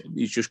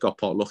 he's just got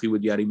pot lucky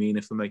with Yerry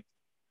Mina for me.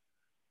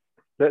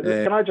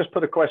 Can I just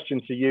put a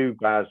question to you,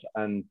 Baz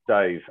and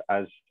Dave,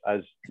 as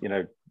you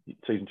know,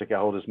 season ticket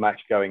holders, match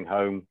going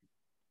home,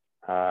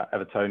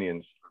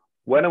 Evertonians.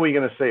 When are we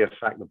going to see us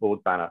sack the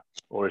board banner,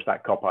 or is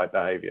that cop-out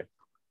behaviour?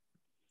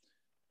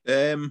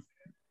 Because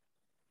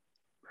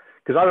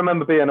I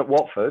remember being at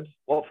Watford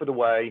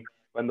away,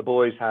 when the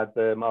boys had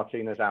the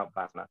Martinez out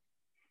banner.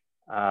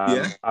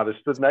 I was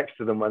stood next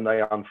to them when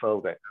they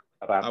unfurled it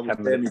about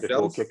 10 minutes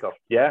before kickoff.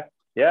 Yeah.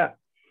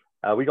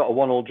 We got a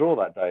 1-1 draw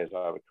that day, as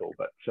I recall.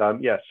 But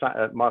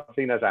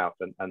Martinez out,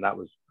 and that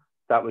was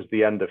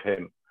the end of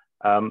him.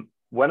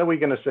 When are we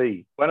going to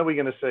see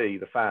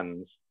the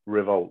fans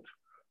revolt?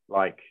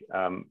 Like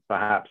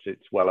perhaps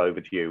it's well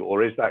overdue,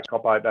 or is that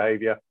cop-out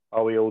behaviour?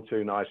 Are we all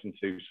too nice and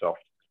too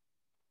soft?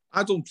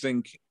 I don't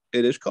think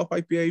it is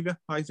cop-out behaviour.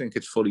 I think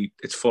it's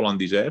full on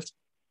deserved.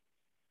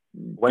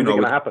 When's it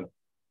going to happen?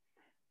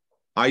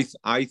 I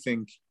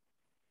think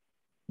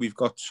we've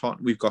got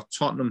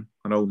Tottenham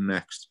at home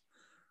next.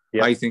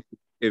 Yeah. I think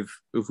if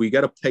we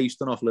get a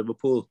pasting off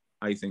Liverpool,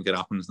 I think it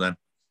happens then.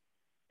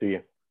 Do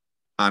you?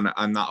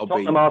 And that'll be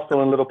Tottenham,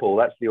 Arsenal, and Liverpool.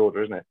 That's the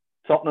order, isn't it?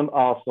 Tottenham,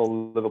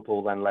 Arsenal,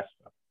 Liverpool, then Leicester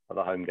are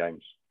the home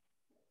games.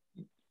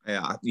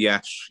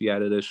 Yes,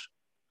 it is.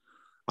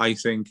 I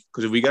think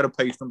because if we get a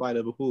pasting by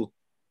Liverpool,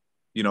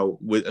 you know,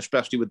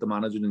 especially with the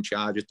manager in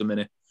charge at the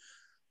minute,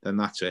 then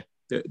that's it.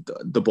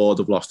 The board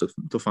have lost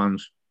the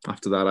fans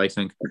after that, I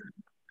think.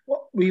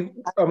 Well,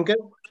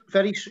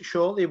 very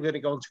shortly we're going to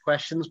go into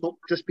questions, but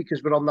just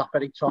because we're on that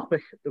very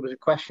topic, there was a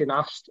question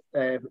asked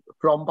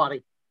from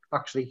Barry,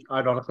 actually,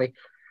 ironically.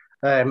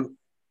 And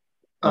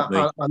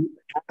I'm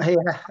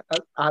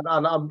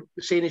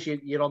seeing as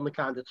you're on the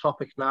kind of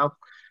topic now,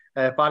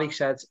 Barry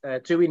said,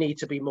 do we need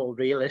to be more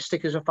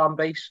realistic as a fan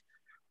base?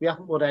 We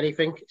haven't won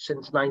anything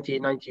since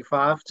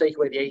 1995. Take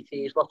away the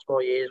 80s, lots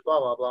more years, blah,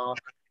 blah, blah.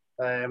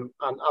 And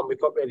we've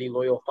got really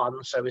loyal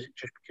fans, so is it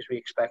just because we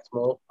expect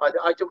more?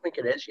 I don't think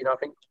it is. You know, I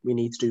think we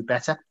need to do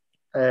better.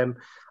 I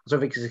don't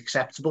think it's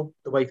acceptable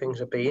the way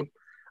things are being.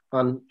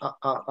 And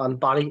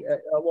Barry,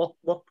 at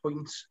what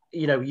point,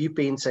 you know, you've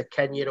been to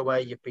Kenya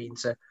away, you've been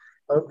to,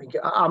 I don't think,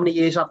 how many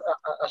years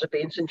has it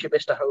been since you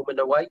missed a home and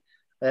away?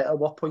 At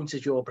what point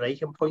is your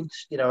breaking point?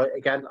 You know,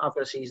 again, I've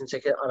got a season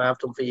ticket and I've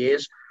done for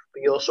years,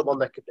 but you're someone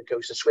that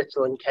goes to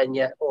Switzerland,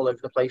 Kenya, all over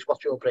the place.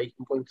 What's your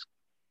breaking point?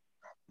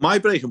 My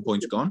breaking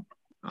point's gone.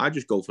 I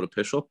just go for a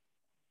piss-up.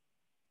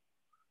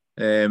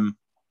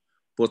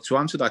 But to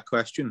answer that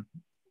question,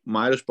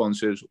 my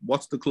response is,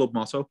 what's the club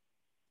motto?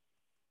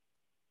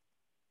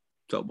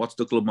 So what's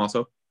the club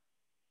motto?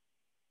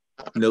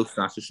 Nil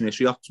status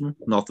is optimum.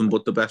 Nothing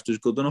but the best is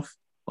good enough.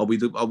 Are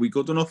we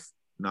good enough?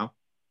 No.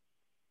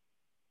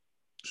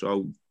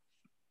 So,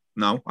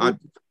 no. I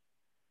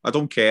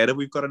don't care if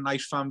we've got a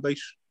nice fan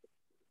base.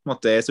 I'm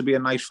not there to be a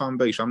nice fan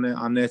base.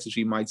 I'm there to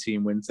see my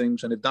team win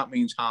things. And if that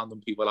means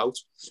handing people out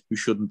who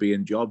shouldn't be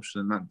in jobs,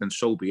 then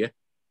so be it.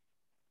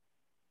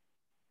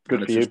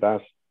 Good for you,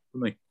 Baz. For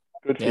me.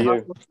 Good for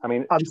you. I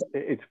mean,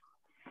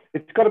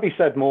 it's got to be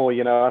said more.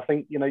 I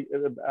think,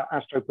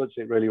 Astro puts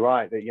it really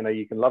right that,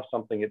 you can love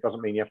something. It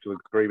doesn't mean you have to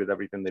agree with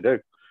everything they do.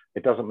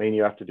 It doesn't mean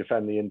you have to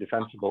defend the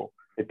indefensible.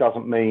 It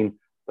doesn't mean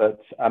that,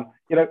 I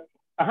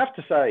have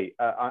to say,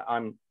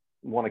 I'm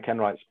one of Ken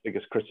Wright's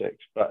biggest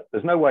critics, but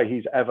there's no way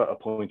he's ever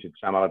appointed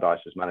Sam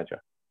Allardyce as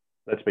manager.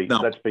 Let's be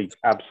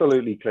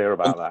absolutely clear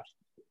about that.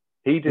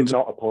 He did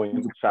not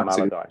appoint Sam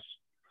Allardyce.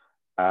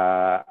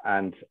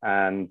 And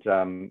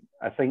I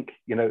think,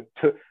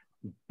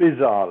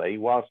 bizarrely,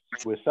 whilst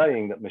we're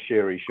saying that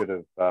Moshiri should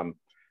have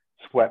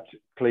swept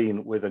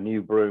clean with a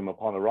new broom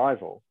upon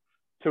arrival,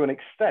 to an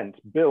extent,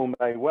 Bill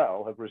may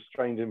well have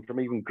restrained him from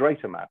even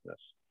greater madness.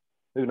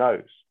 Who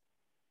knows?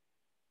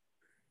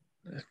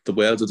 The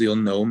world of the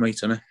unknown,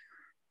 mate, isn't it?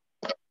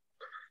 But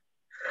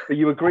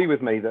you agree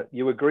with me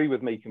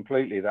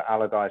completely that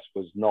Allardyce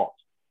was not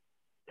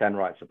Ken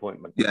Wright's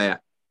appointment. Yeah,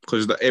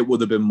 because it would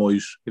have been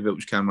Moyes if it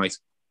was Ken Wright.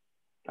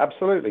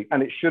 Absolutely,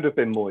 and it should have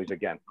been Moyes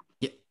again.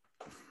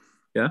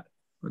 Yeah.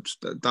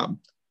 That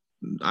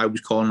I was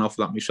calling off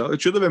that myself.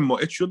 It should have been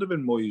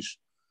Moyes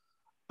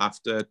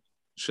after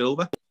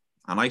Silva,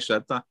 and I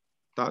said that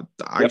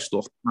I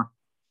stuck that.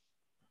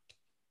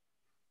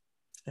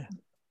 Yeah.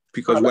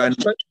 Because when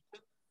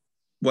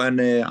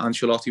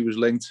Ancelotti was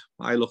linked,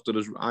 I looked at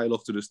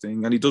his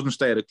thing, and he doesn't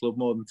stay at a club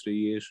more than 3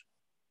 years,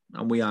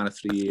 and we are a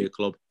 3-year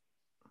club.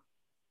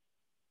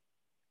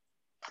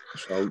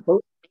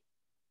 So.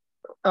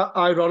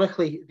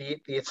 Ironically, the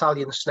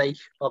Italian snake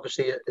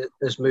obviously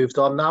has moved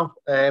on now.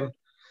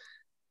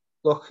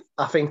 Look,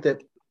 I think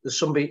that there's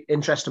some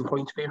interesting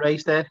points being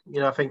raised there.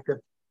 I think that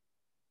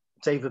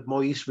David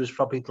Moyes was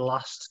probably the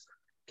last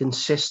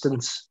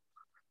consistent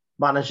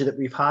manager that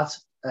we've had.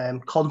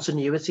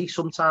 Continuity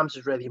sometimes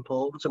is really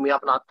important, and we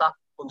haven't had that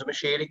under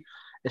Moshiri.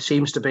 It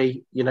seems to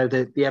be,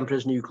 the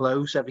emperor's new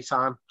clothes. Every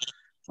time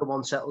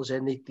someone settles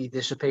in, they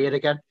disappear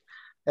again.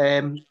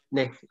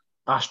 Nick,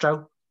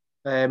 Astro,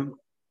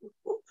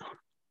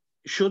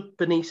 should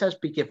Benitez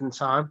be given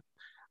time?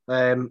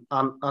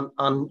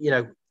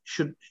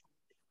 Should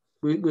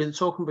we were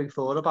talking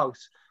before about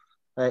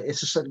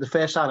it's the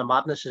first sign of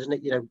madness, isn't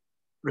it?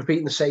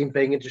 Repeating the same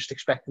thing and just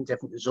expecting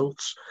different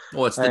results.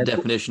 Well, it's the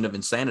definition of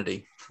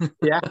insanity.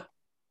 Yeah,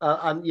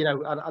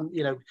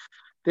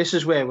 this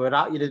is where we're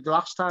at. The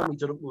last time we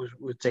did it was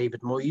with David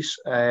Moyes.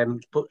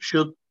 But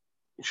should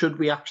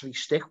we actually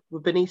stick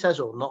with Benitez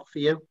or not for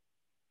you?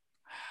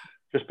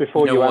 Just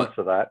before you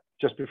answer that,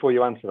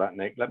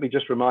 Nick, let me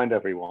just remind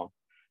everyone.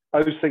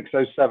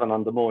 06-07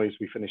 under Moyes,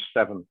 we finished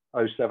 7th.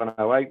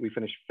 07-08, we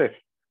finished 5th.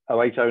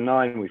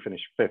 08-09, we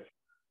finished 5th.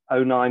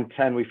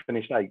 09-10, we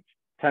finished 8th.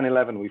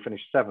 10-11, we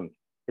finished 7th.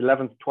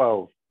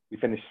 11-12, we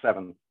finished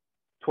 7th.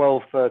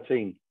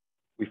 12-13,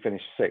 we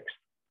finished 6th.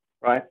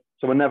 Right?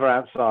 So we're never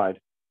outside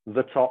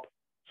the top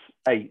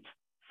 8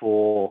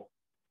 for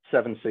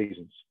 7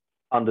 seasons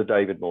under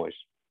David Moyes.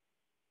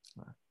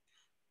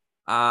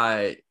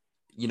 I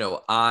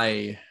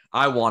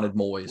wanted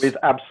Moyes with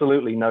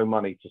absolutely no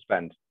money to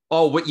spend.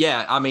 Oh,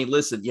 yeah. I mean,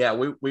 listen, yeah,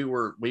 we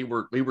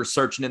were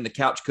searching in the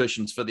couch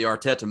cushions for the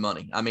Arteta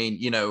money. I mean,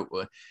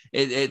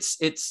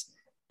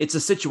 it's a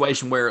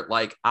situation where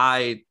like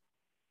I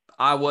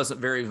wasn't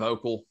very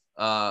vocal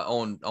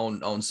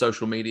on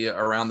social media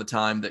around the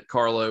time that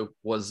Carlo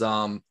was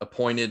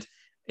appointed.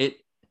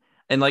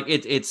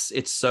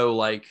 It's so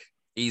like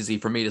easy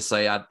for me to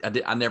say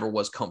I never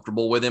was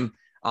comfortable with him.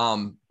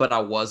 But I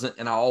wasn't,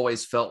 and I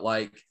always felt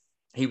like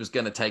he was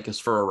going to take us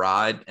for a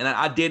ride. And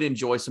I did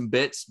enjoy some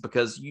bits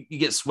because you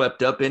get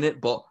swept up in it.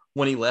 But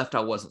when he left,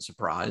 I wasn't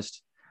surprised.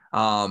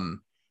 I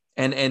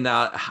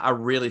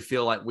really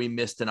feel like we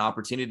missed an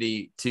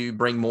opportunity to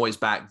bring Moyes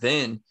back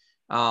then.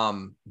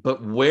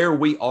 But where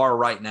we are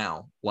right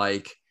now,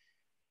 like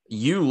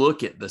you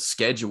look at the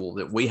schedule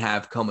that we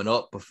have coming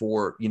up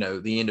before,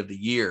 the end of the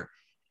year,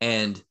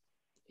 and,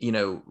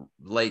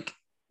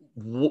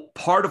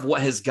 part of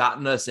what has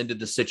gotten us into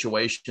the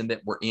situation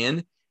that we're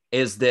in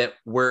is that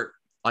we're,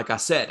 like I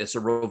said, it's a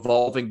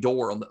revolving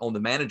door on the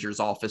manager's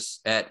office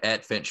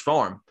at Finch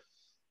Farm.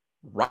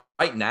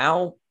 Right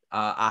now,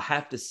 I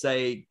have to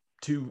say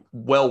 2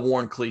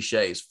 well-worn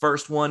cliches.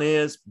 First one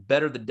is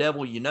better the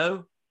devil you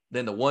know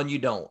than the one you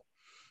don't.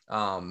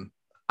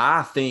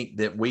 I think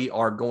that we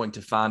are going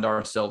to find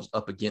ourselves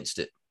up against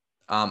it.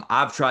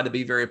 I've tried to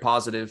be very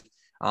positive,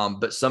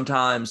 but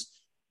sometimes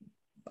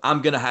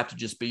I'm going to have to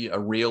just be a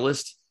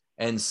realist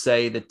and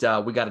say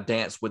that we got to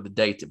dance with the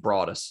date that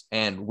brought us.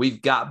 And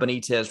we've got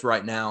Benitez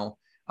right now.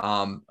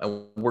 And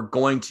we're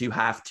going to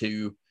have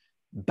to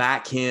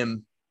back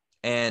him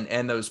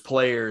and those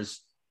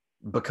players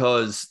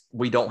because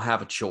we don't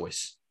have a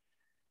choice.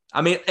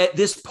 I mean, at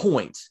this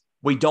point,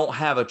 we don't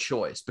have a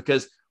choice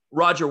because,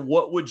 Roger,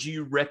 what would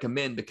you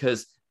recommend?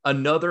 Because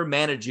another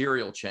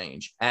managerial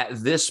change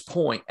at this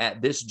point,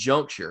 at this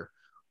juncture,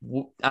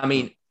 I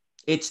mean,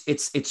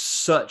 it's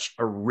such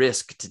a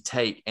risk to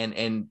take,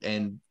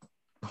 and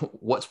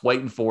what's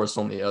waiting for us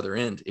on the other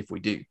end if we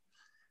do.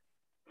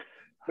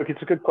 Look,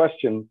 it's a good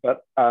question,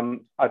 but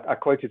I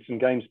quoted some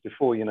games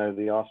before,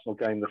 the Arsenal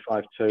game, the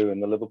 5-2,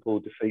 and the Liverpool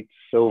defeat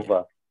to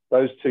Silva.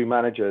 Those two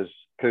managers,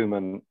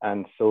 Koeman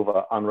and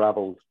Silva,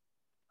 unraveled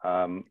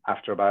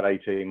after about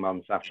 18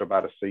 months, after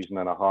about a season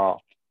and a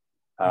half.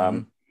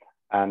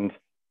 And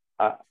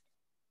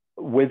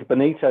with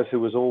Benitez, who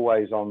was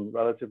always on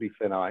relatively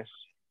thin ice,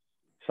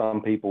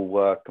 some people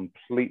were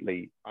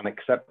completely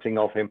unaccepting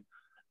of him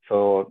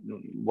for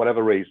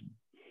whatever reason.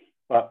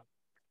 But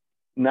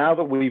now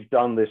that we've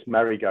done this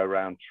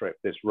merry-go-round trip,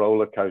 this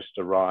roller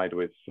coaster ride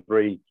with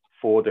 3-4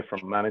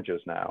 different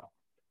managers now,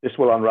 this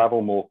will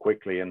unravel more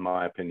quickly, in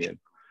my opinion,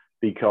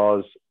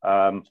 because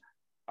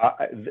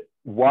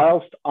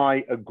whilst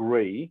I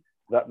agree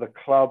that the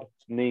club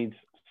needs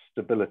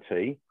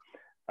stability,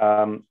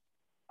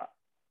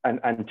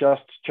 and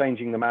just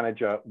changing the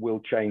manager will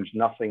change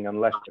nothing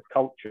unless the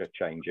culture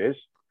changes.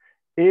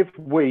 If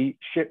we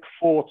ship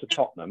 4 to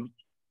Tottenham,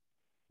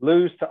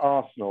 lose to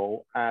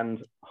Arsenal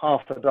and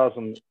half a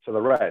dozen to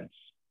the Reds,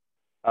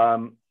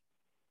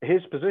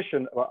 his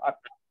position,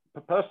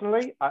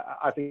 personally,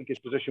 I think his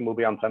position will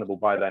be untenable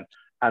by then,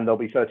 and there'll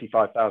be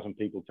 35,000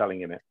 people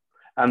telling him it,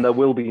 and there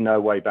will be no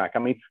way back. I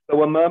mean, there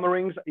were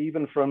murmurings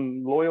even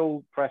from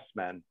loyal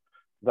pressmen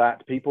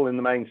that people in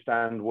the main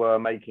stand were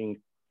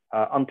making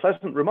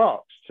unpleasant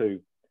remarks to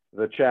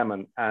the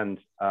chairman and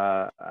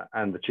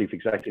the chief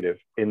executive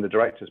in the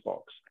director's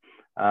box.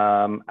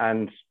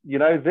 And,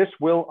 this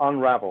will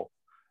unravel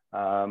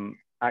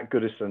at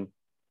Goodison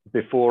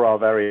before our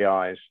very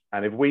eyes.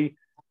 And if we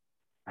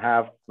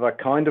have the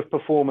kind of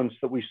performance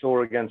that we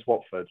saw against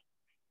Watford,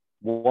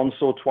 once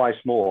or twice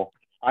more,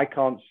 I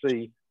can't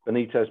see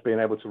Benitez being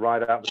able to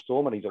ride out the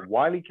storm. And he's a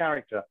wily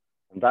character.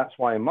 And that's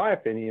why, in my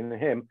opinion,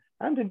 him,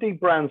 and indeed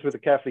Brands with a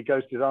carefully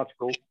ghosted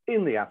article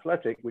in The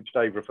Athletic, which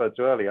Dave referred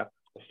to earlier,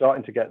 are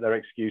starting to get their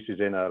excuses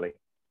in early.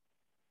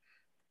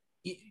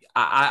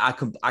 I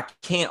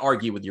can't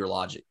argue with your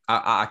logic.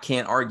 I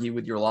can't argue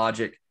with your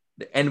logic.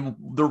 And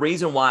the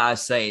reason why I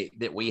say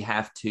that we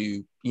have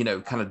to,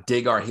 kind of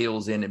dig our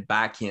heels in and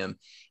back him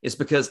is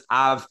because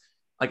I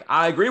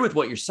agree with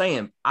what you're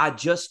saying. I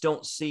just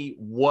don't see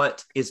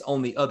what is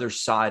on the other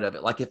side of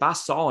it. Like if I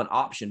saw an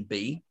option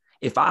B,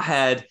 if I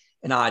had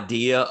an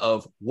idea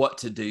of what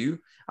to do,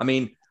 I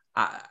mean,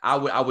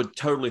 I would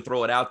totally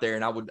throw it out there,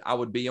 and I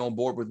would be on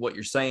board with what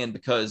you're saying,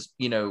 because,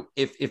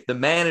 if the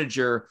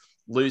manager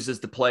loses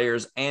the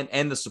players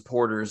and the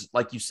supporters,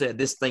 like you said,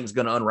 this thing's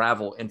going to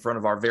unravel in front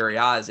of our very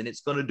eyes, and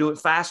it's going to do it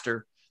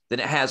faster than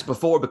it has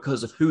before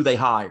because of who they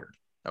hired.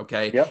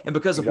 Okay. Yep, and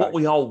because of what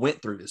we all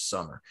went through this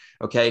summer.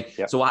 Okay.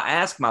 Yep. So I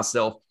ask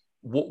myself,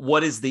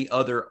 what is the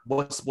other,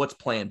 what's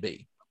plan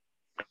B?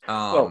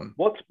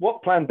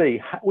 What plan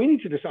B? We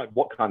need to decide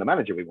what kind of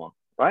manager we want,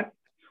 right?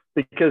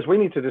 Because we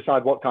need to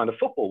decide what kind of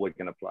football we're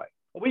going to play.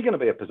 Are we going to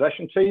be a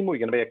possession team? Are we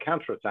going to be a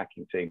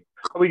counter-attacking team?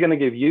 Are we going to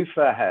give youth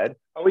their head?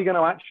 Are we going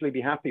to actually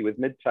be happy with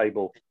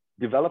mid-table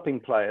developing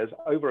players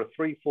over a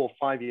 3, 4,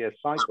 5 year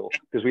cycle?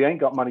 Because we ain't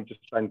got money to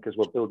spend because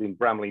we're building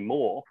Bramley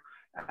Moore,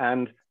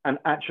 and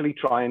actually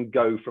try and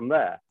go from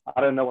there.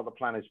 I don't know what the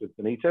plan is with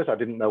Benitez. I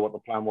didn't know what the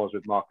plan was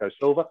with Marco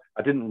Silva.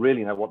 I didn't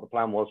really know what the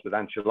plan was with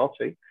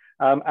Ancelotti.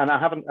 And I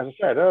haven't, as I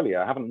said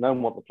earlier, I haven't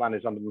known what the plan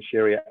is under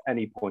Moshiri at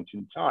any point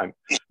in time.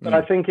 But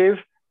I think if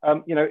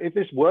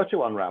this were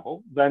to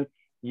unravel, then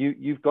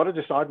you've got to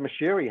decide.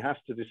 Moshiri has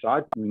to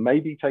decide,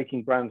 maybe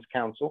taking Brand's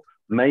counsel,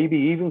 maybe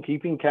even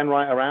keeping Ken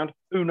Wright around,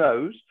 who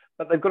knows?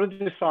 But they've got to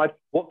decide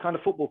what kind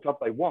of football club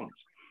they want.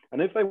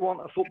 And if they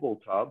want a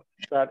football club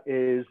that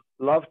is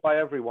loved by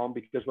everyone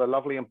because we're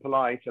lovely and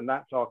polite and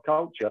that's our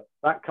culture,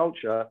 that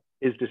culture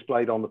is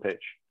displayed on the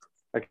pitch,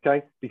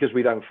 okay? Because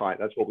we don't fight.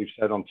 That's what we've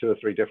said on 2 or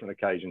 3 different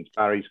occasions.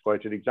 Barry's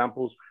quoted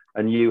examples,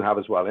 and you have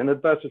as well. In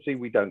adversity,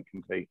 we don't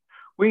compete.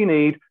 We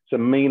need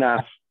some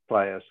mean-ass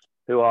players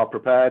who are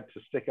prepared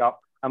to stick up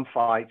and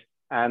fight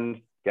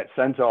and get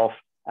sent off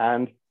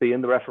and be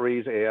in the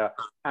referee's ear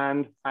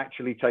and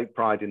actually take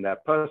pride in their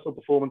personal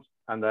performance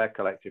and their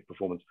collective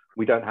performance.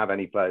 We don't have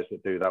any players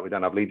that do that. We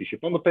don't have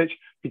leadership on the pitch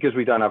because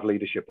we don't have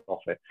leadership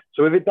off it.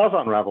 So if it does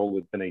unravel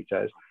with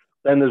Benitez,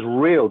 then there's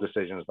real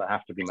decisions that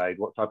have to be made,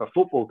 what type of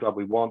football club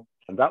we want,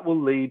 and that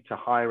will lead to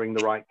hiring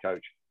the right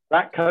coach.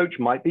 That coach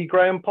might be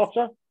Graham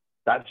Potter.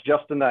 That's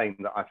just a name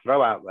that I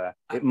throw out there.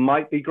 It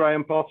might be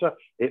Graham Potter.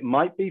 It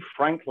might be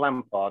Frank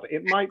Lampard.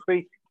 It might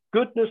be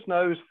goodness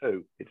knows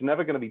who. It's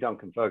never going to be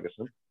Duncan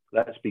Ferguson.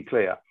 Let's be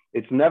clear.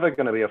 It's never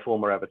going to be a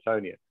former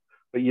Evertonian.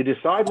 But you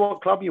decide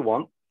what club you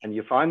want, and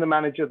you find the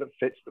manager that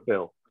fits the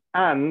bill.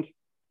 And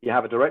you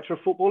have a director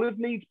of football, if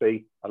needs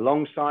be,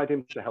 alongside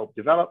him to help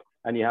develop.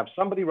 And you have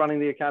somebody running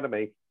the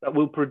academy that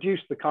will produce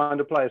the kind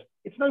of players.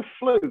 It's no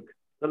fluke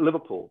that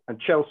Liverpool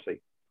and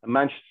Chelsea and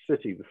Manchester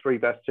City, the 3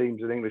 best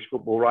teams in English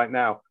football right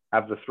now,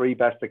 have the 3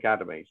 best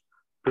academies,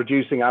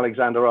 producing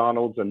Alexander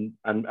Arnolds and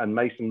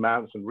Mason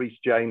Mounts and Reece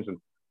James and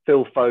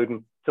Phil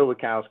Foden till the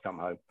cows come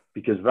home,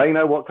 because they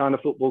know what kind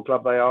of football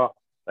club they are.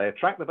 They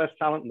attract the best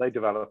talent and they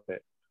develop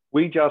it.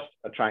 We just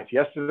attract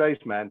yesterday's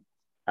men.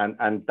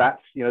 And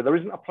that's, there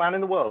isn't a plan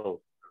in the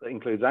world that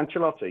includes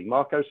Ancelotti,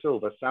 Marco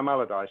Silva, Sam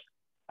Allardyce,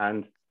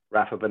 and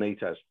Rafa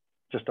Benitez. It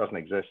just doesn't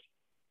exist.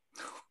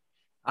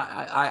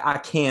 I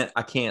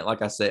can't,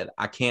 like I said,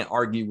 I can't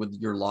argue with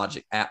your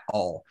logic at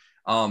all.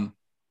 And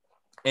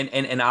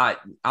I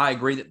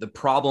agree that the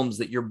problems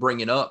that you're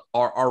bringing up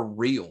are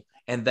real,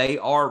 and they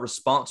are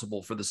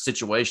responsible for the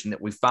situation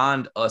that we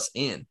find us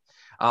in.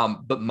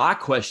 But my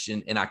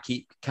question, and I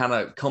keep kind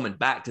of coming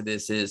back to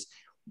this, is,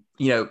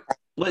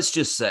 let's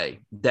just say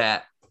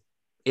that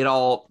I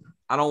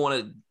don't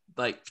want to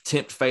like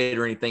tempt fate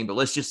or anything, but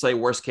let's just say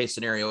worst case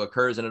scenario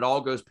occurs and it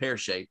all goes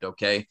pear-shaped.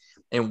 Okay.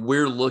 And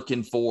we're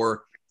looking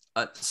for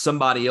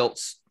somebody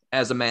else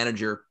as a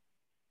manager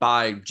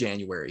by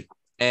January,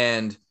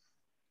 and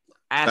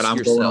ask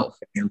yourself,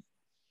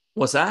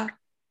 what's that?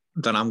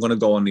 Then I'm going to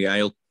go on the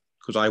ale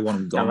because I want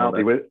him gone.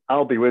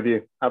 I'll be with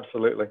you.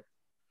 Absolutely.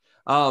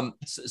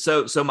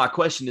 So my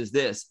question is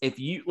this: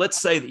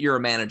 let's say that you're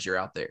a manager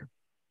out there,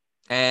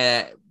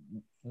 and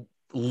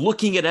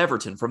looking at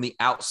Everton from the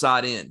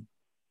outside in,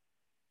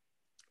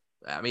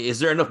 I mean, is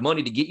there enough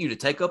money to get you to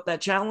take up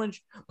that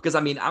challenge? Because,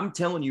 I mean, I'm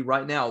telling you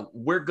right now,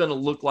 we're going to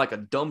look like a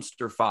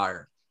dumpster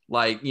fire,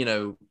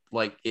 to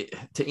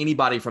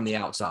anybody from the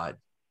outside.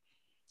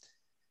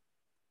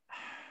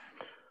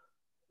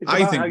 It's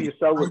about how you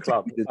sell the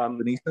club.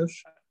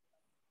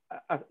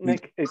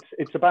 Nick,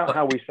 it's about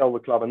how we sell the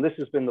club. And this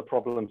has been the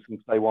problem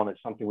since day one.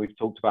 It's something we've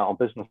talked about on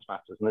Business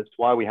Matters. And it's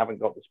why we haven't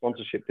got the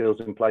sponsorship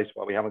deals in place,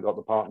 why we haven't got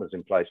the partners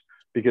in place,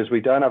 because we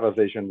don't have a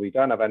vision. We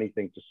don't have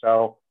anything to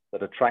sell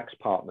that attracts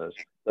partners,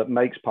 that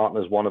makes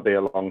partners want to be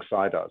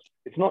alongside us.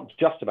 It's not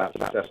just about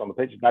success on the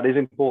pitch. That is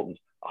important.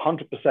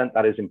 100%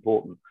 that is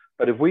important.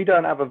 But if we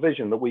don't have a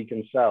vision that we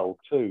can sell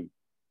to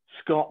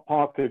Scott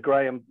Parker,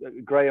 Graham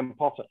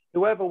Potter,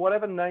 whoever,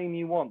 whatever name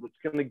you want, that's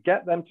going to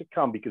get them to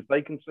come because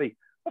they can see,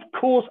 of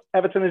course,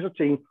 Everton is a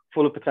team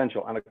full of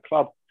potential and a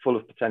club full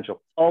of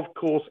potential. Of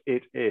course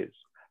it is.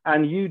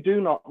 And you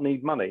do not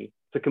need money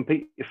to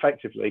compete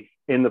effectively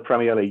in the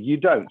Premier League. You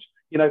don't.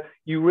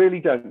 You really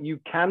don't. You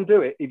can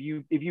do it if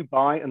you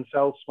buy and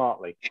sell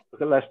smartly.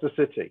 Look at Leicester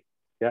City.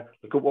 Yeah.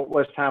 Look at what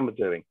West Ham are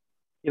doing.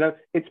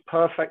 It's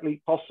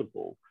perfectly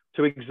possible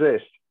to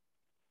exist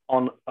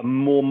on a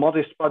more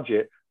modest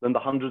budget than the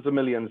hundreds of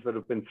millions that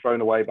have been thrown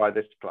away by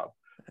this club.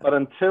 But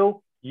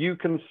until you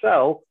can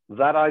sell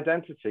that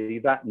identity,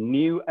 that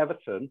new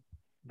Everton,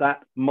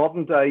 that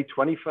modern day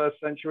 21st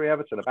century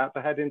Everton about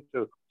to head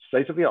into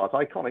state-of-the-art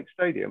iconic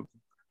stadium,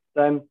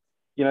 then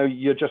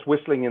you're just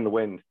whistling in the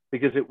wind,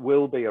 because it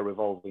will be a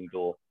revolving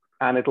door,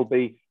 and it'll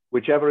be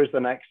whichever is the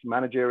next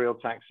managerial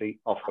taxi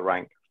off the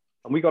rank.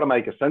 And we've got to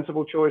make a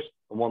sensible choice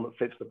and one that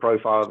fits the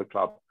profile of the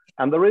club.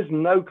 And there is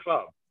no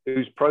club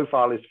whose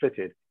profile is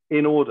fitted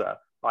in order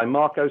by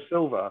Marco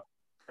Silva,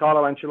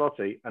 Carlo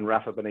Ancelotti, and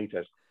Rafa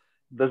Benitez.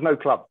 There's no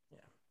club.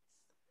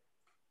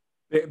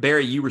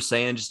 Barry, you were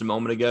saying just a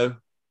moment ago.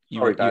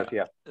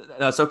 Yeah.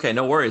 That's okay.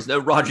 No worries. No,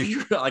 Roger,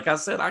 like I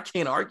said, I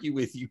can't argue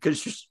with you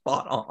because you're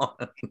spot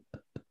on.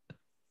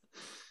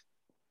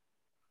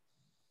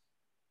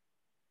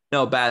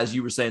 No, Baz,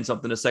 you were saying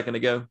something a second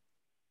ago.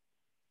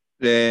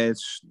 It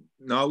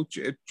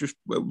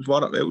was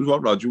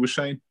what Roger was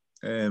saying.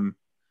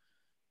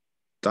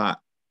 That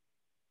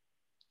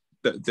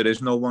there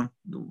is no one.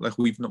 Like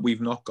we've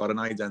not got an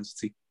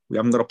identity. We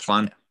haven't got a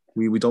plan.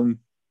 We don't.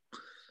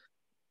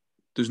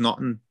 There's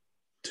nothing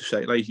to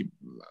say. Like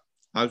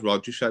as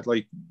Roger said,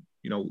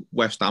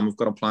 West Ham have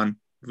got a plan.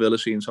 Villa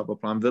seems to have a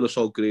plan. Villa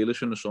sold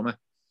Grealish in the summer,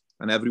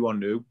 and everyone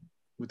knew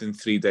within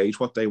 3 days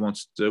what they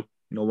wanted to do.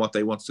 What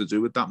they want to do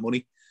with that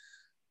money.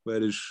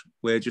 Whereas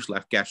we're just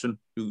left guessing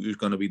who's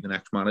going to be the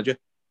next manager.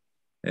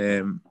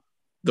 The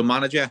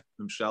manager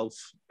himself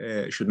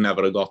should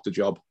never have got the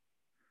job.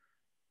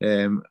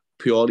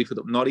 Purely for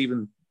not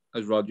even,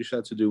 as Roger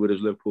said, to do with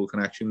his Liverpool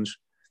connections.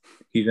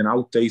 He's an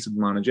outdated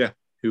manager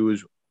who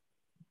has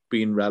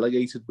been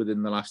relegated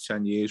within the last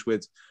 10 years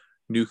with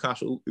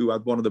Newcastle, who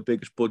had one of the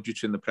biggest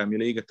budgets in the Premier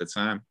League at the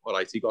time. All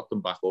right, he got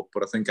them back up,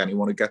 but I think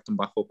anyone would get them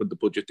back up with the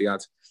budget they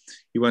had.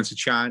 He went to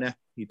China,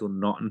 he done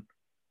nothing,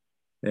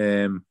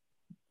 and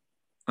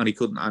he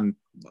couldn't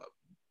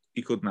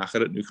hack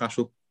it at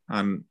Newcastle,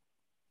 and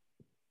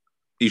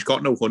he's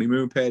got no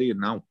honeymoon period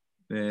now.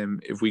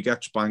 If we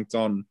get spanked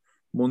on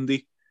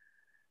Monday,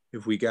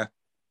 if we get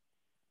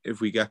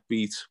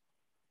beat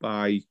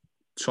by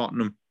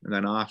Tottenham and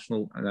then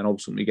Arsenal, and then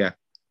ultimately get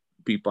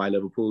beat by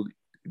Liverpool.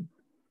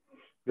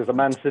 There's a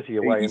Man City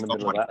away in the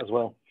middle of that as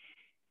well.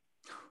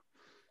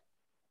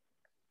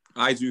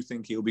 I do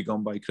think he'll be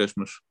gone by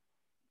Christmas,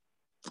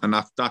 and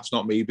that's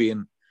not me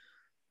being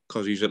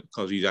because he's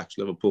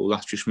ex-Liverpool.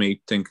 That's just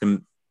me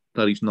thinking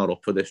that he's not up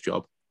for this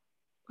job,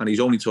 and he's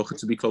only took it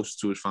to be closer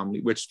to his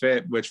family, which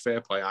fair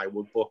play I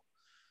would, but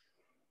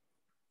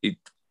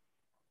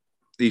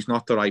he's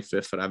not the right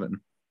fit for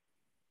Everton.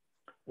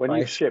 when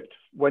you've shipped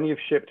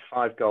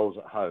 5 goals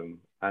at home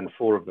and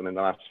 4 of them in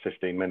the last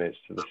 15 minutes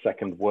to the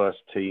second worst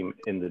team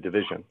in the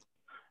division,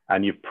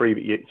 and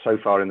so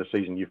far in the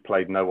season you've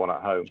played no one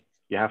at home,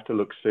 you have to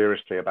look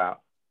seriously about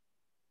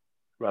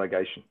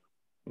relegation.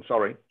 I'm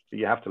sorry, but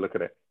you have to look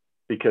at it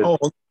because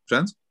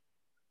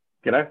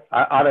you know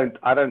I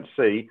don't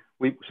see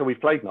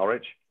we've played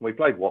Norwich, we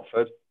played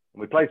Watford,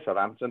 and we played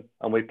Southampton,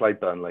 and we played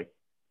Burnley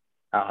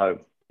at home.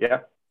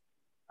 Yeah.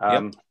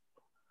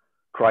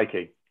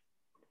 Crikey.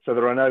 So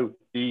there are no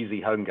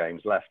easy home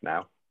games left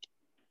now.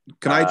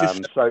 Can I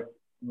just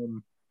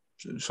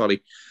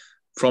sorry,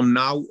 from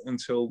now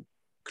until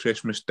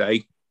Christmas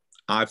Day,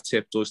 I've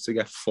tipped us to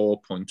get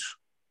 4 points.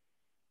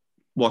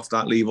 What's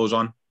that leave us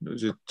on?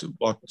 Is it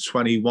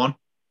 21?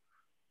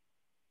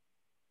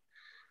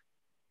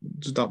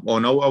 Does that, oh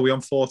no, are we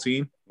on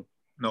 14?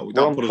 No,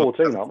 we're on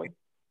 14, aren't we?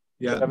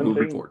 Yeah,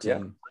 17, 14.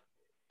 Yeah.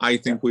 I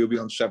think we'll be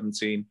on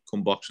 17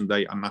 come Boxing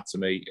Day, and that to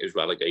me is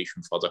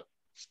relegation fodder.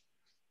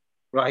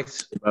 Right.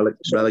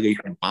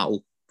 Relegation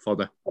battle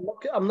fodder.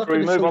 I'm not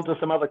going to move on to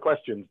some other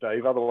questions,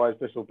 Dave. Otherwise,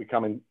 this will be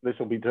turning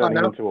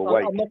into a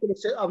wake.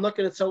 I'm not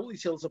going to totally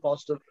tilt a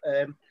positive.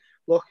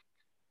 Look,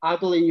 I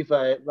believe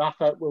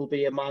Rafa will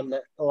be a man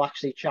that will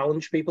actually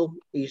challenge people.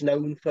 He's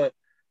known for,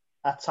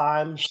 at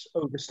times,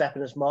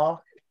 overstepping his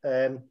mark.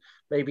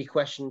 Maybe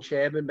questioning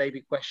chairman,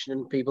 maybe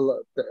questioning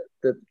people that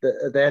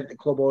are there at the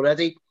club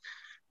already.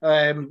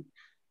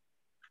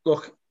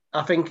 Look,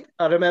 I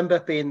remember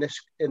being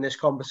in this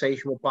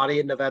conversation with Barry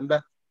in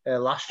November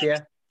last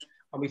year,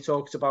 and we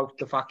talked about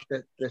the fact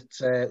that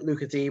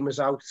Luca Dean was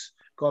out,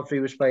 Godfrey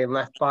was playing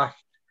left back,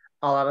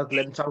 Alan had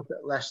limped out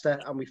at Leicester,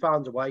 and we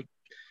found a way.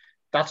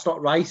 That's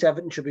not right.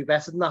 Everton should be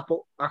better than that, but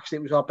actually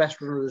it was our best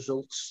run of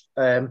results.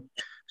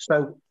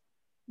 So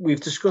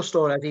we've discussed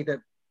already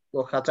that,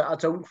 look, I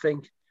don't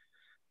think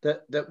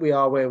that we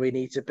are where we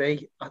need to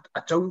be.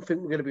 I don't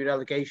think we're going to be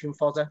relegation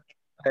fodder.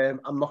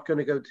 I'm not going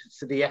to go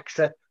to the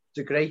extra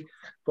degree,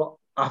 but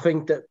I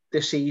think that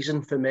this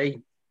season for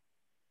me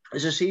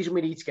is a season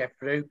we need to get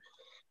through.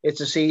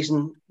 It's a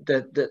season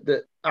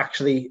that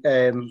actually,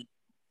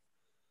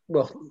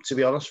 well, to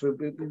be honest,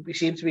 we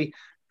seem to be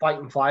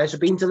fighting fires.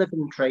 We've been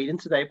delivering training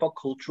today about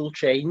cultural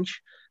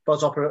change,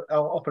 about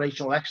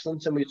operational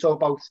excellence, and we talk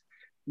about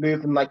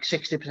moving like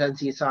 60%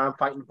 of your time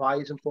fighting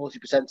fires and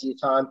 40% of your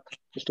time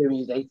just doing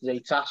your day-to-day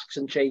tasks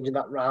and changing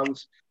that round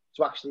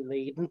to actually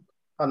leading.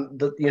 And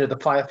the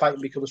firefighting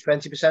becomes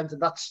 20%,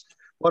 and that's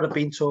what I've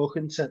been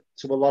talking to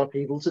a lot of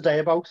people today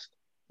about.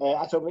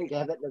 I don't think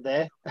Everton are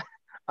there.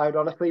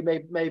 Ironically,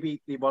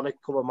 maybe they want to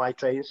come on my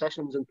training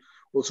sessions and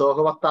we'll talk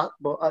about that.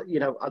 But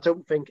I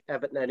don't think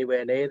Everton are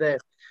anywhere near there.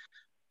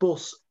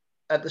 But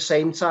at the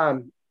same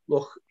time,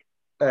 look,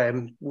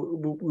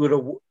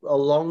 we're a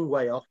long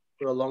way off.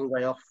 We're a long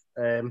way off.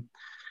 I'm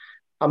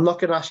not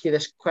going to ask you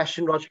this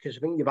question, Roger, because I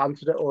think you've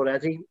answered it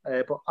already.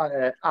 But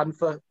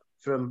Anfa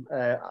from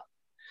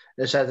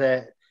they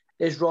said,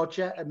 is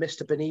Roger a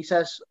Mr.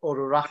 Benitez or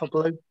a Rafa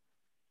Blue?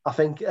 I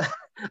think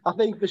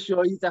for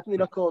sure you're definitely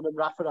not calling him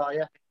Rafa, are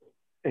you?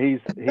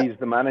 He's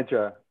the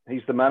manager.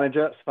 He's the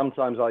manager.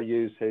 Sometimes I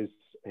use his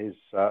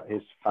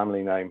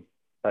family name.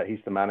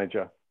 He's the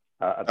manager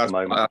at the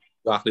moment. That's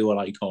exactly what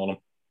I call him.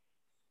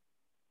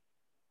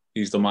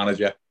 He's the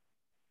manager.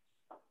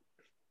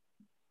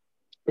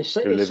 Who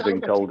lives in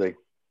Goldie.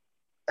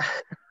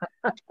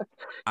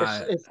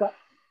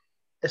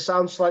 It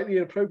sounds slightly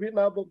inappropriate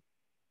now, but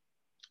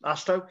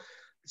Astro,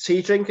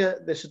 Tea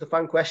Drinker, this is the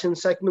fan question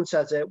segment,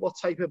 says, what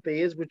type of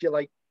beers would you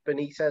like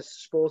Benitez to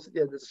sport at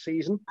the end of the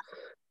season?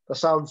 That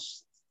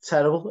sounds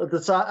terrible. At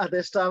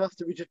this time,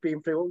 after we've just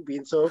been through what we've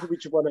been talking,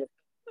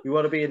 we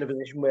want to be in a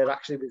position where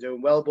actually we're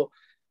doing well. But,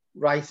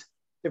 right,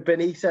 if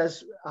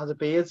Benitez has a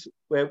beard,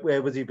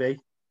 where would he be?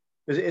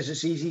 Is it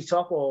ZZ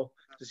Top, or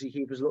does he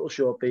keep his little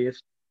short beard?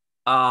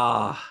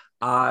 I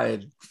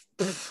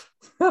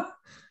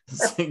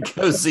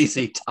go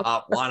ZZ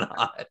Top. Why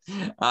not?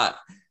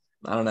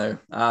 I don't know.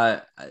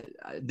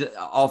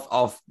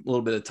 Off a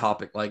little bit of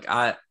topic. Like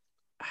I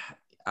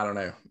don't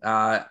know.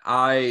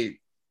 I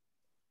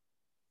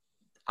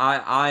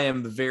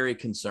am very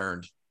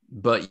concerned,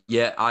 but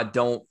yet I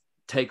don't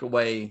take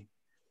away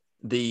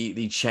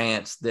the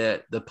chance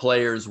that the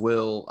players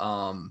will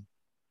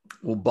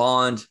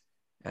bond,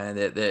 and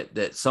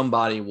that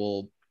somebody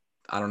will,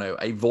 I don't know,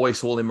 a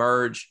voice will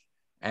emerge,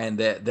 and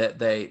that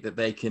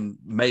they can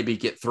maybe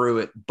get through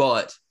it.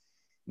 But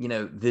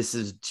this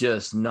is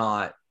just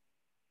not.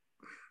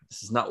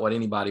 This is not what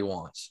anybody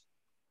wants.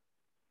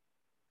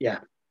 Yeah,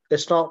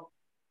 it's not.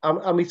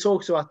 And we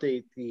talked about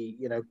the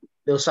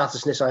Bill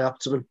Satisness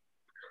optimum.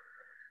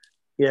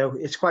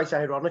 It's quite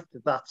ironic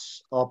that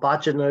that's our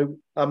badge. I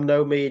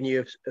know me and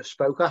you have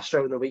spoke,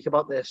 Astro, in the week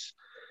about this.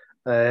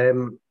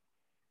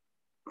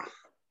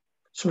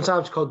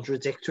 Sometimes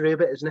contradictory a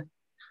bit, isn't it?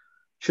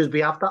 Should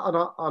we have that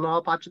on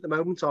our badge at the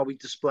moment? Are we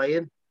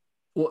displaying?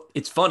 Well,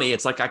 it's funny.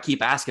 It's like I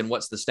keep asking,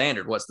 what's the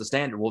standard? What's the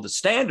standard? Well, the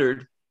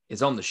standard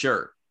is on the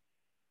shirt.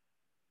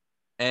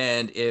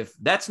 And if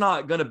that's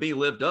not going to be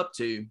lived up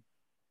to,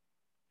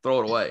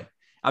 throw it away.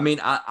 I mean,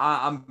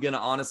 I'm going to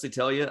honestly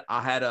tell you,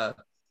 I had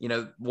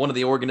one of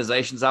the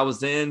organizations I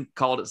was in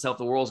called itself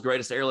the world's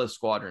greatest airlift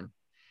squadron.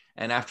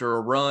 And after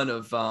a run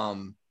of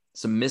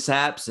some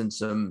mishaps and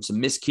some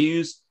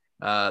miscues,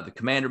 the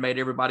commander made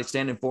everybody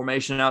stand in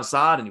formation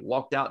outside, and he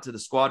walked out to the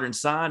squadron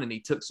sign, and he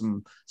took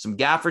some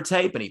gaffer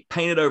tape and he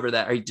painted over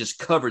that, or he just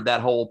covered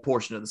that whole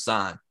portion of the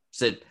sign.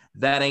 Said,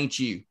 "That ain't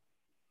you.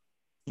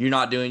 You're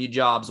not doing your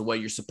jobs the way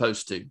you're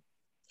supposed to.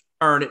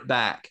 Earn it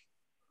back.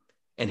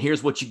 And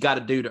here's what you got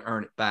to do to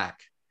earn it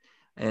back."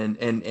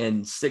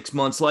 And 6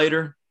 months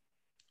later,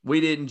 we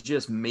didn't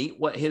just meet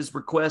what his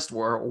requests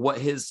were or what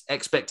his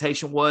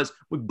expectation was.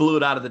 We blew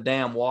it out of the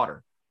damn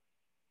water.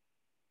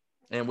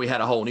 And we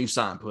had a whole new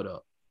sign put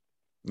up,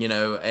 and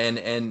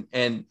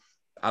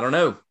I don't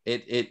know,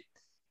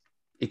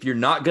 if you're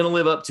not going to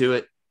live up to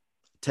it,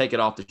 take it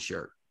off the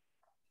shirt.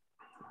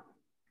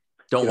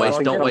 Don't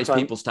waste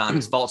people's time.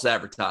 It's false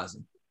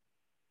advertising.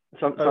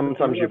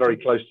 Sometimes you're very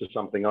close to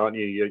something, aren't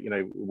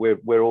you?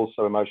 We're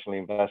also emotionally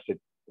invested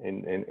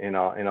in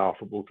our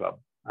football club,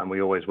 and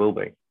we always will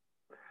be.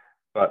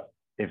 But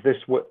if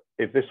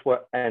this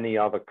were any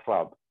other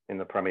club in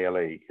the Premier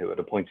League who had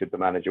appointed the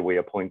manager we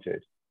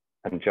appointed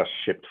and just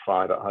shipped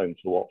 5 at home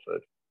to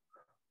Watford,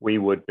 we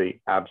would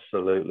be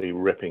absolutely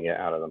ripping it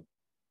out of them,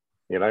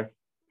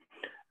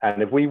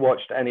 And if we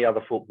watched any other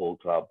football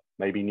club,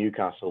 maybe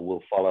Newcastle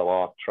will follow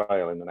our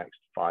trail in the next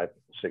 5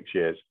 or 6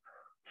 years,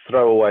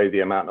 throw away the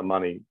amount of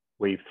money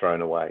we've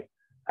thrown away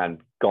and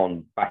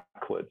gone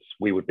backwards,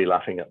 we would be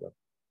laughing at them,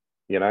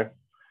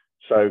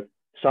 So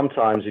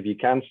sometimes if you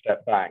can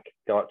step back,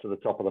 go up to the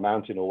top of the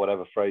mountain, or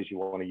whatever phrase you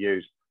want to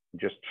use,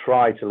 just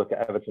try to look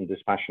at Everton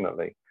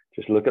dispassionately.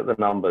 Just look at the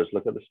numbers,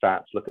 look at the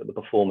stats, look at the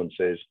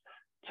performances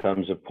in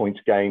terms of points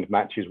gained,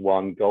 matches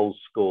won, goals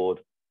scored,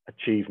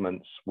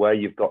 achievements, where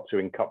you've got to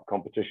in cup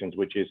competitions,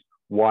 which is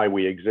why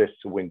we exist,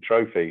 to win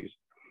trophies.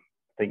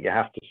 I think you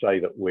have to say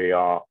that we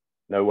are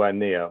nowhere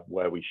near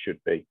where we should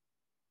be.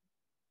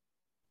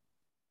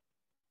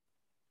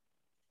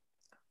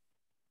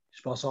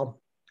 Spot on.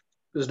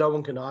 There's no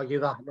one can argue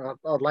that.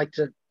 I'd like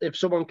to, if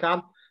someone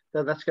can,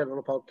 then let's get on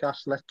a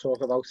podcast and let's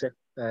talk about it.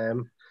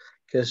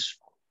 Because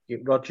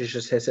Roger's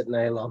just hit it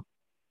nail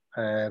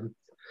on.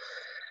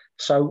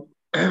 So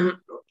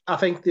I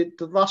think the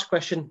last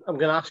question I'm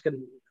going to ask,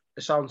 and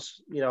it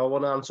sounds, I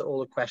want to answer all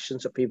the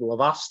questions that people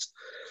have asked.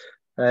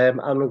 And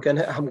I'm going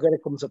to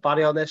come to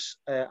Barry on this,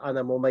 and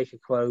then we'll make a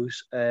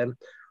close.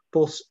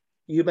 But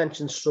you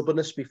mentioned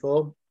stubbornness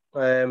before.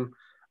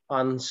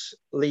 And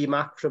Lee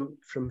Mack from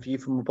View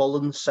from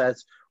Bullen said,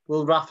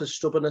 will Rafa's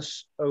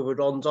stubbornness over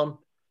Rondon,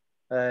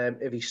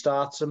 if he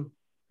starts him,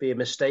 be a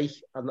mistake?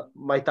 And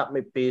might that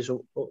be his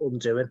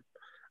undoing?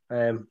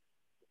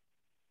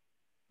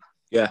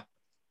 Yeah.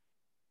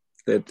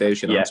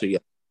 There's your answer, yeah.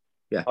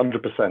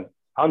 100%.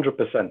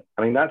 100%.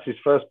 I mean, that's his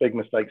first big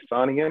mistake,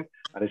 signing him,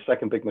 and his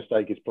second big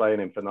mistake is playing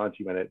him for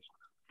 90 minutes,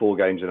 4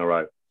 games in a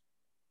row.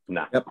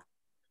 Nah. Yep.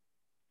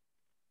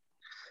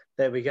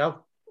 There we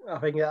go. I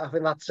think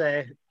that's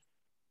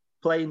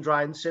plain,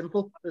 dry, and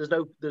simple. There's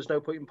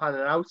no point in panning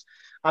it out.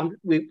 And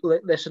we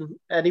listen.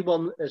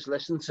 Anyone has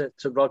listened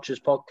to Roger's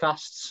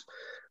podcasts,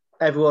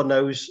 everyone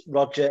knows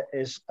Roger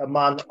is a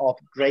man of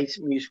great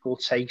musical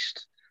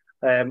taste,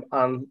 and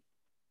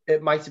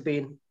it might have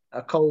been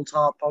a cold,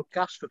 hard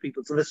podcast for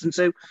people to listen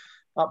to,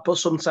 but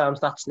sometimes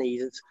that's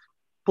needed.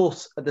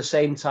 But at the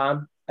same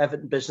time,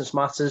 Everton Business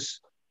Matters,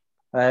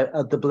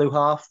 at the Blue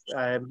Half,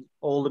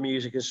 all the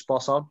music is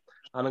spot on.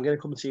 And I'm going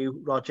to come to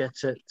you, Roger,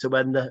 to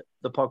end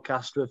the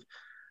podcast with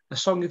a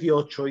song of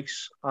your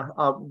choice.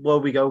 What are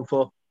we going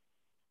for?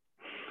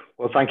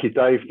 Well, thank you,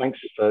 Dave. Thanks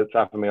for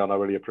having me on. I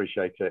really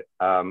appreciate it.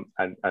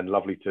 And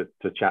lovely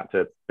to chat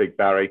to Big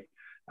Barry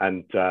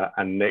and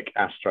Nick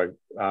Astro.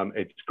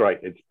 It's great.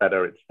 It's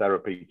better. It's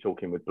therapy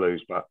talking with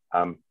blues, but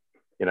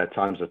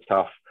times are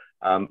tough.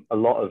 A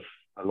lot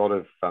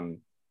of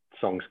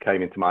songs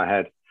came into my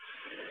head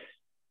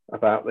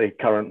about the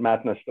current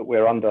madness that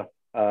we're under.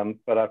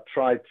 But I've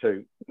tried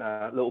to,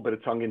 a little bit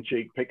of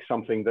tongue-in-cheek, pick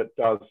something that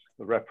does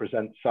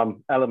represent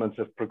some elements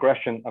of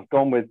progression. I've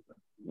gone with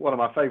one of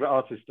my favourite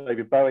artists,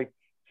 David Bowie.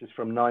 This is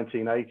from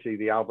 1980.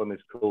 The album is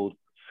called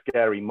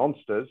Scary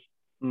Monsters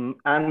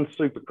and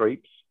Super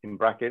Creeps, in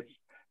brackets.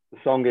 The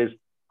song is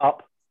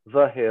Up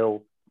the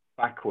Hill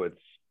Backwards.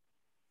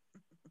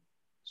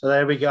 So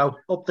there we go,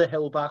 Up the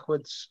Hill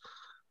Backwards.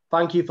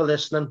 Thank you for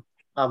listening.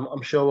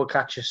 I'm sure we'll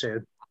catch you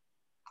soon.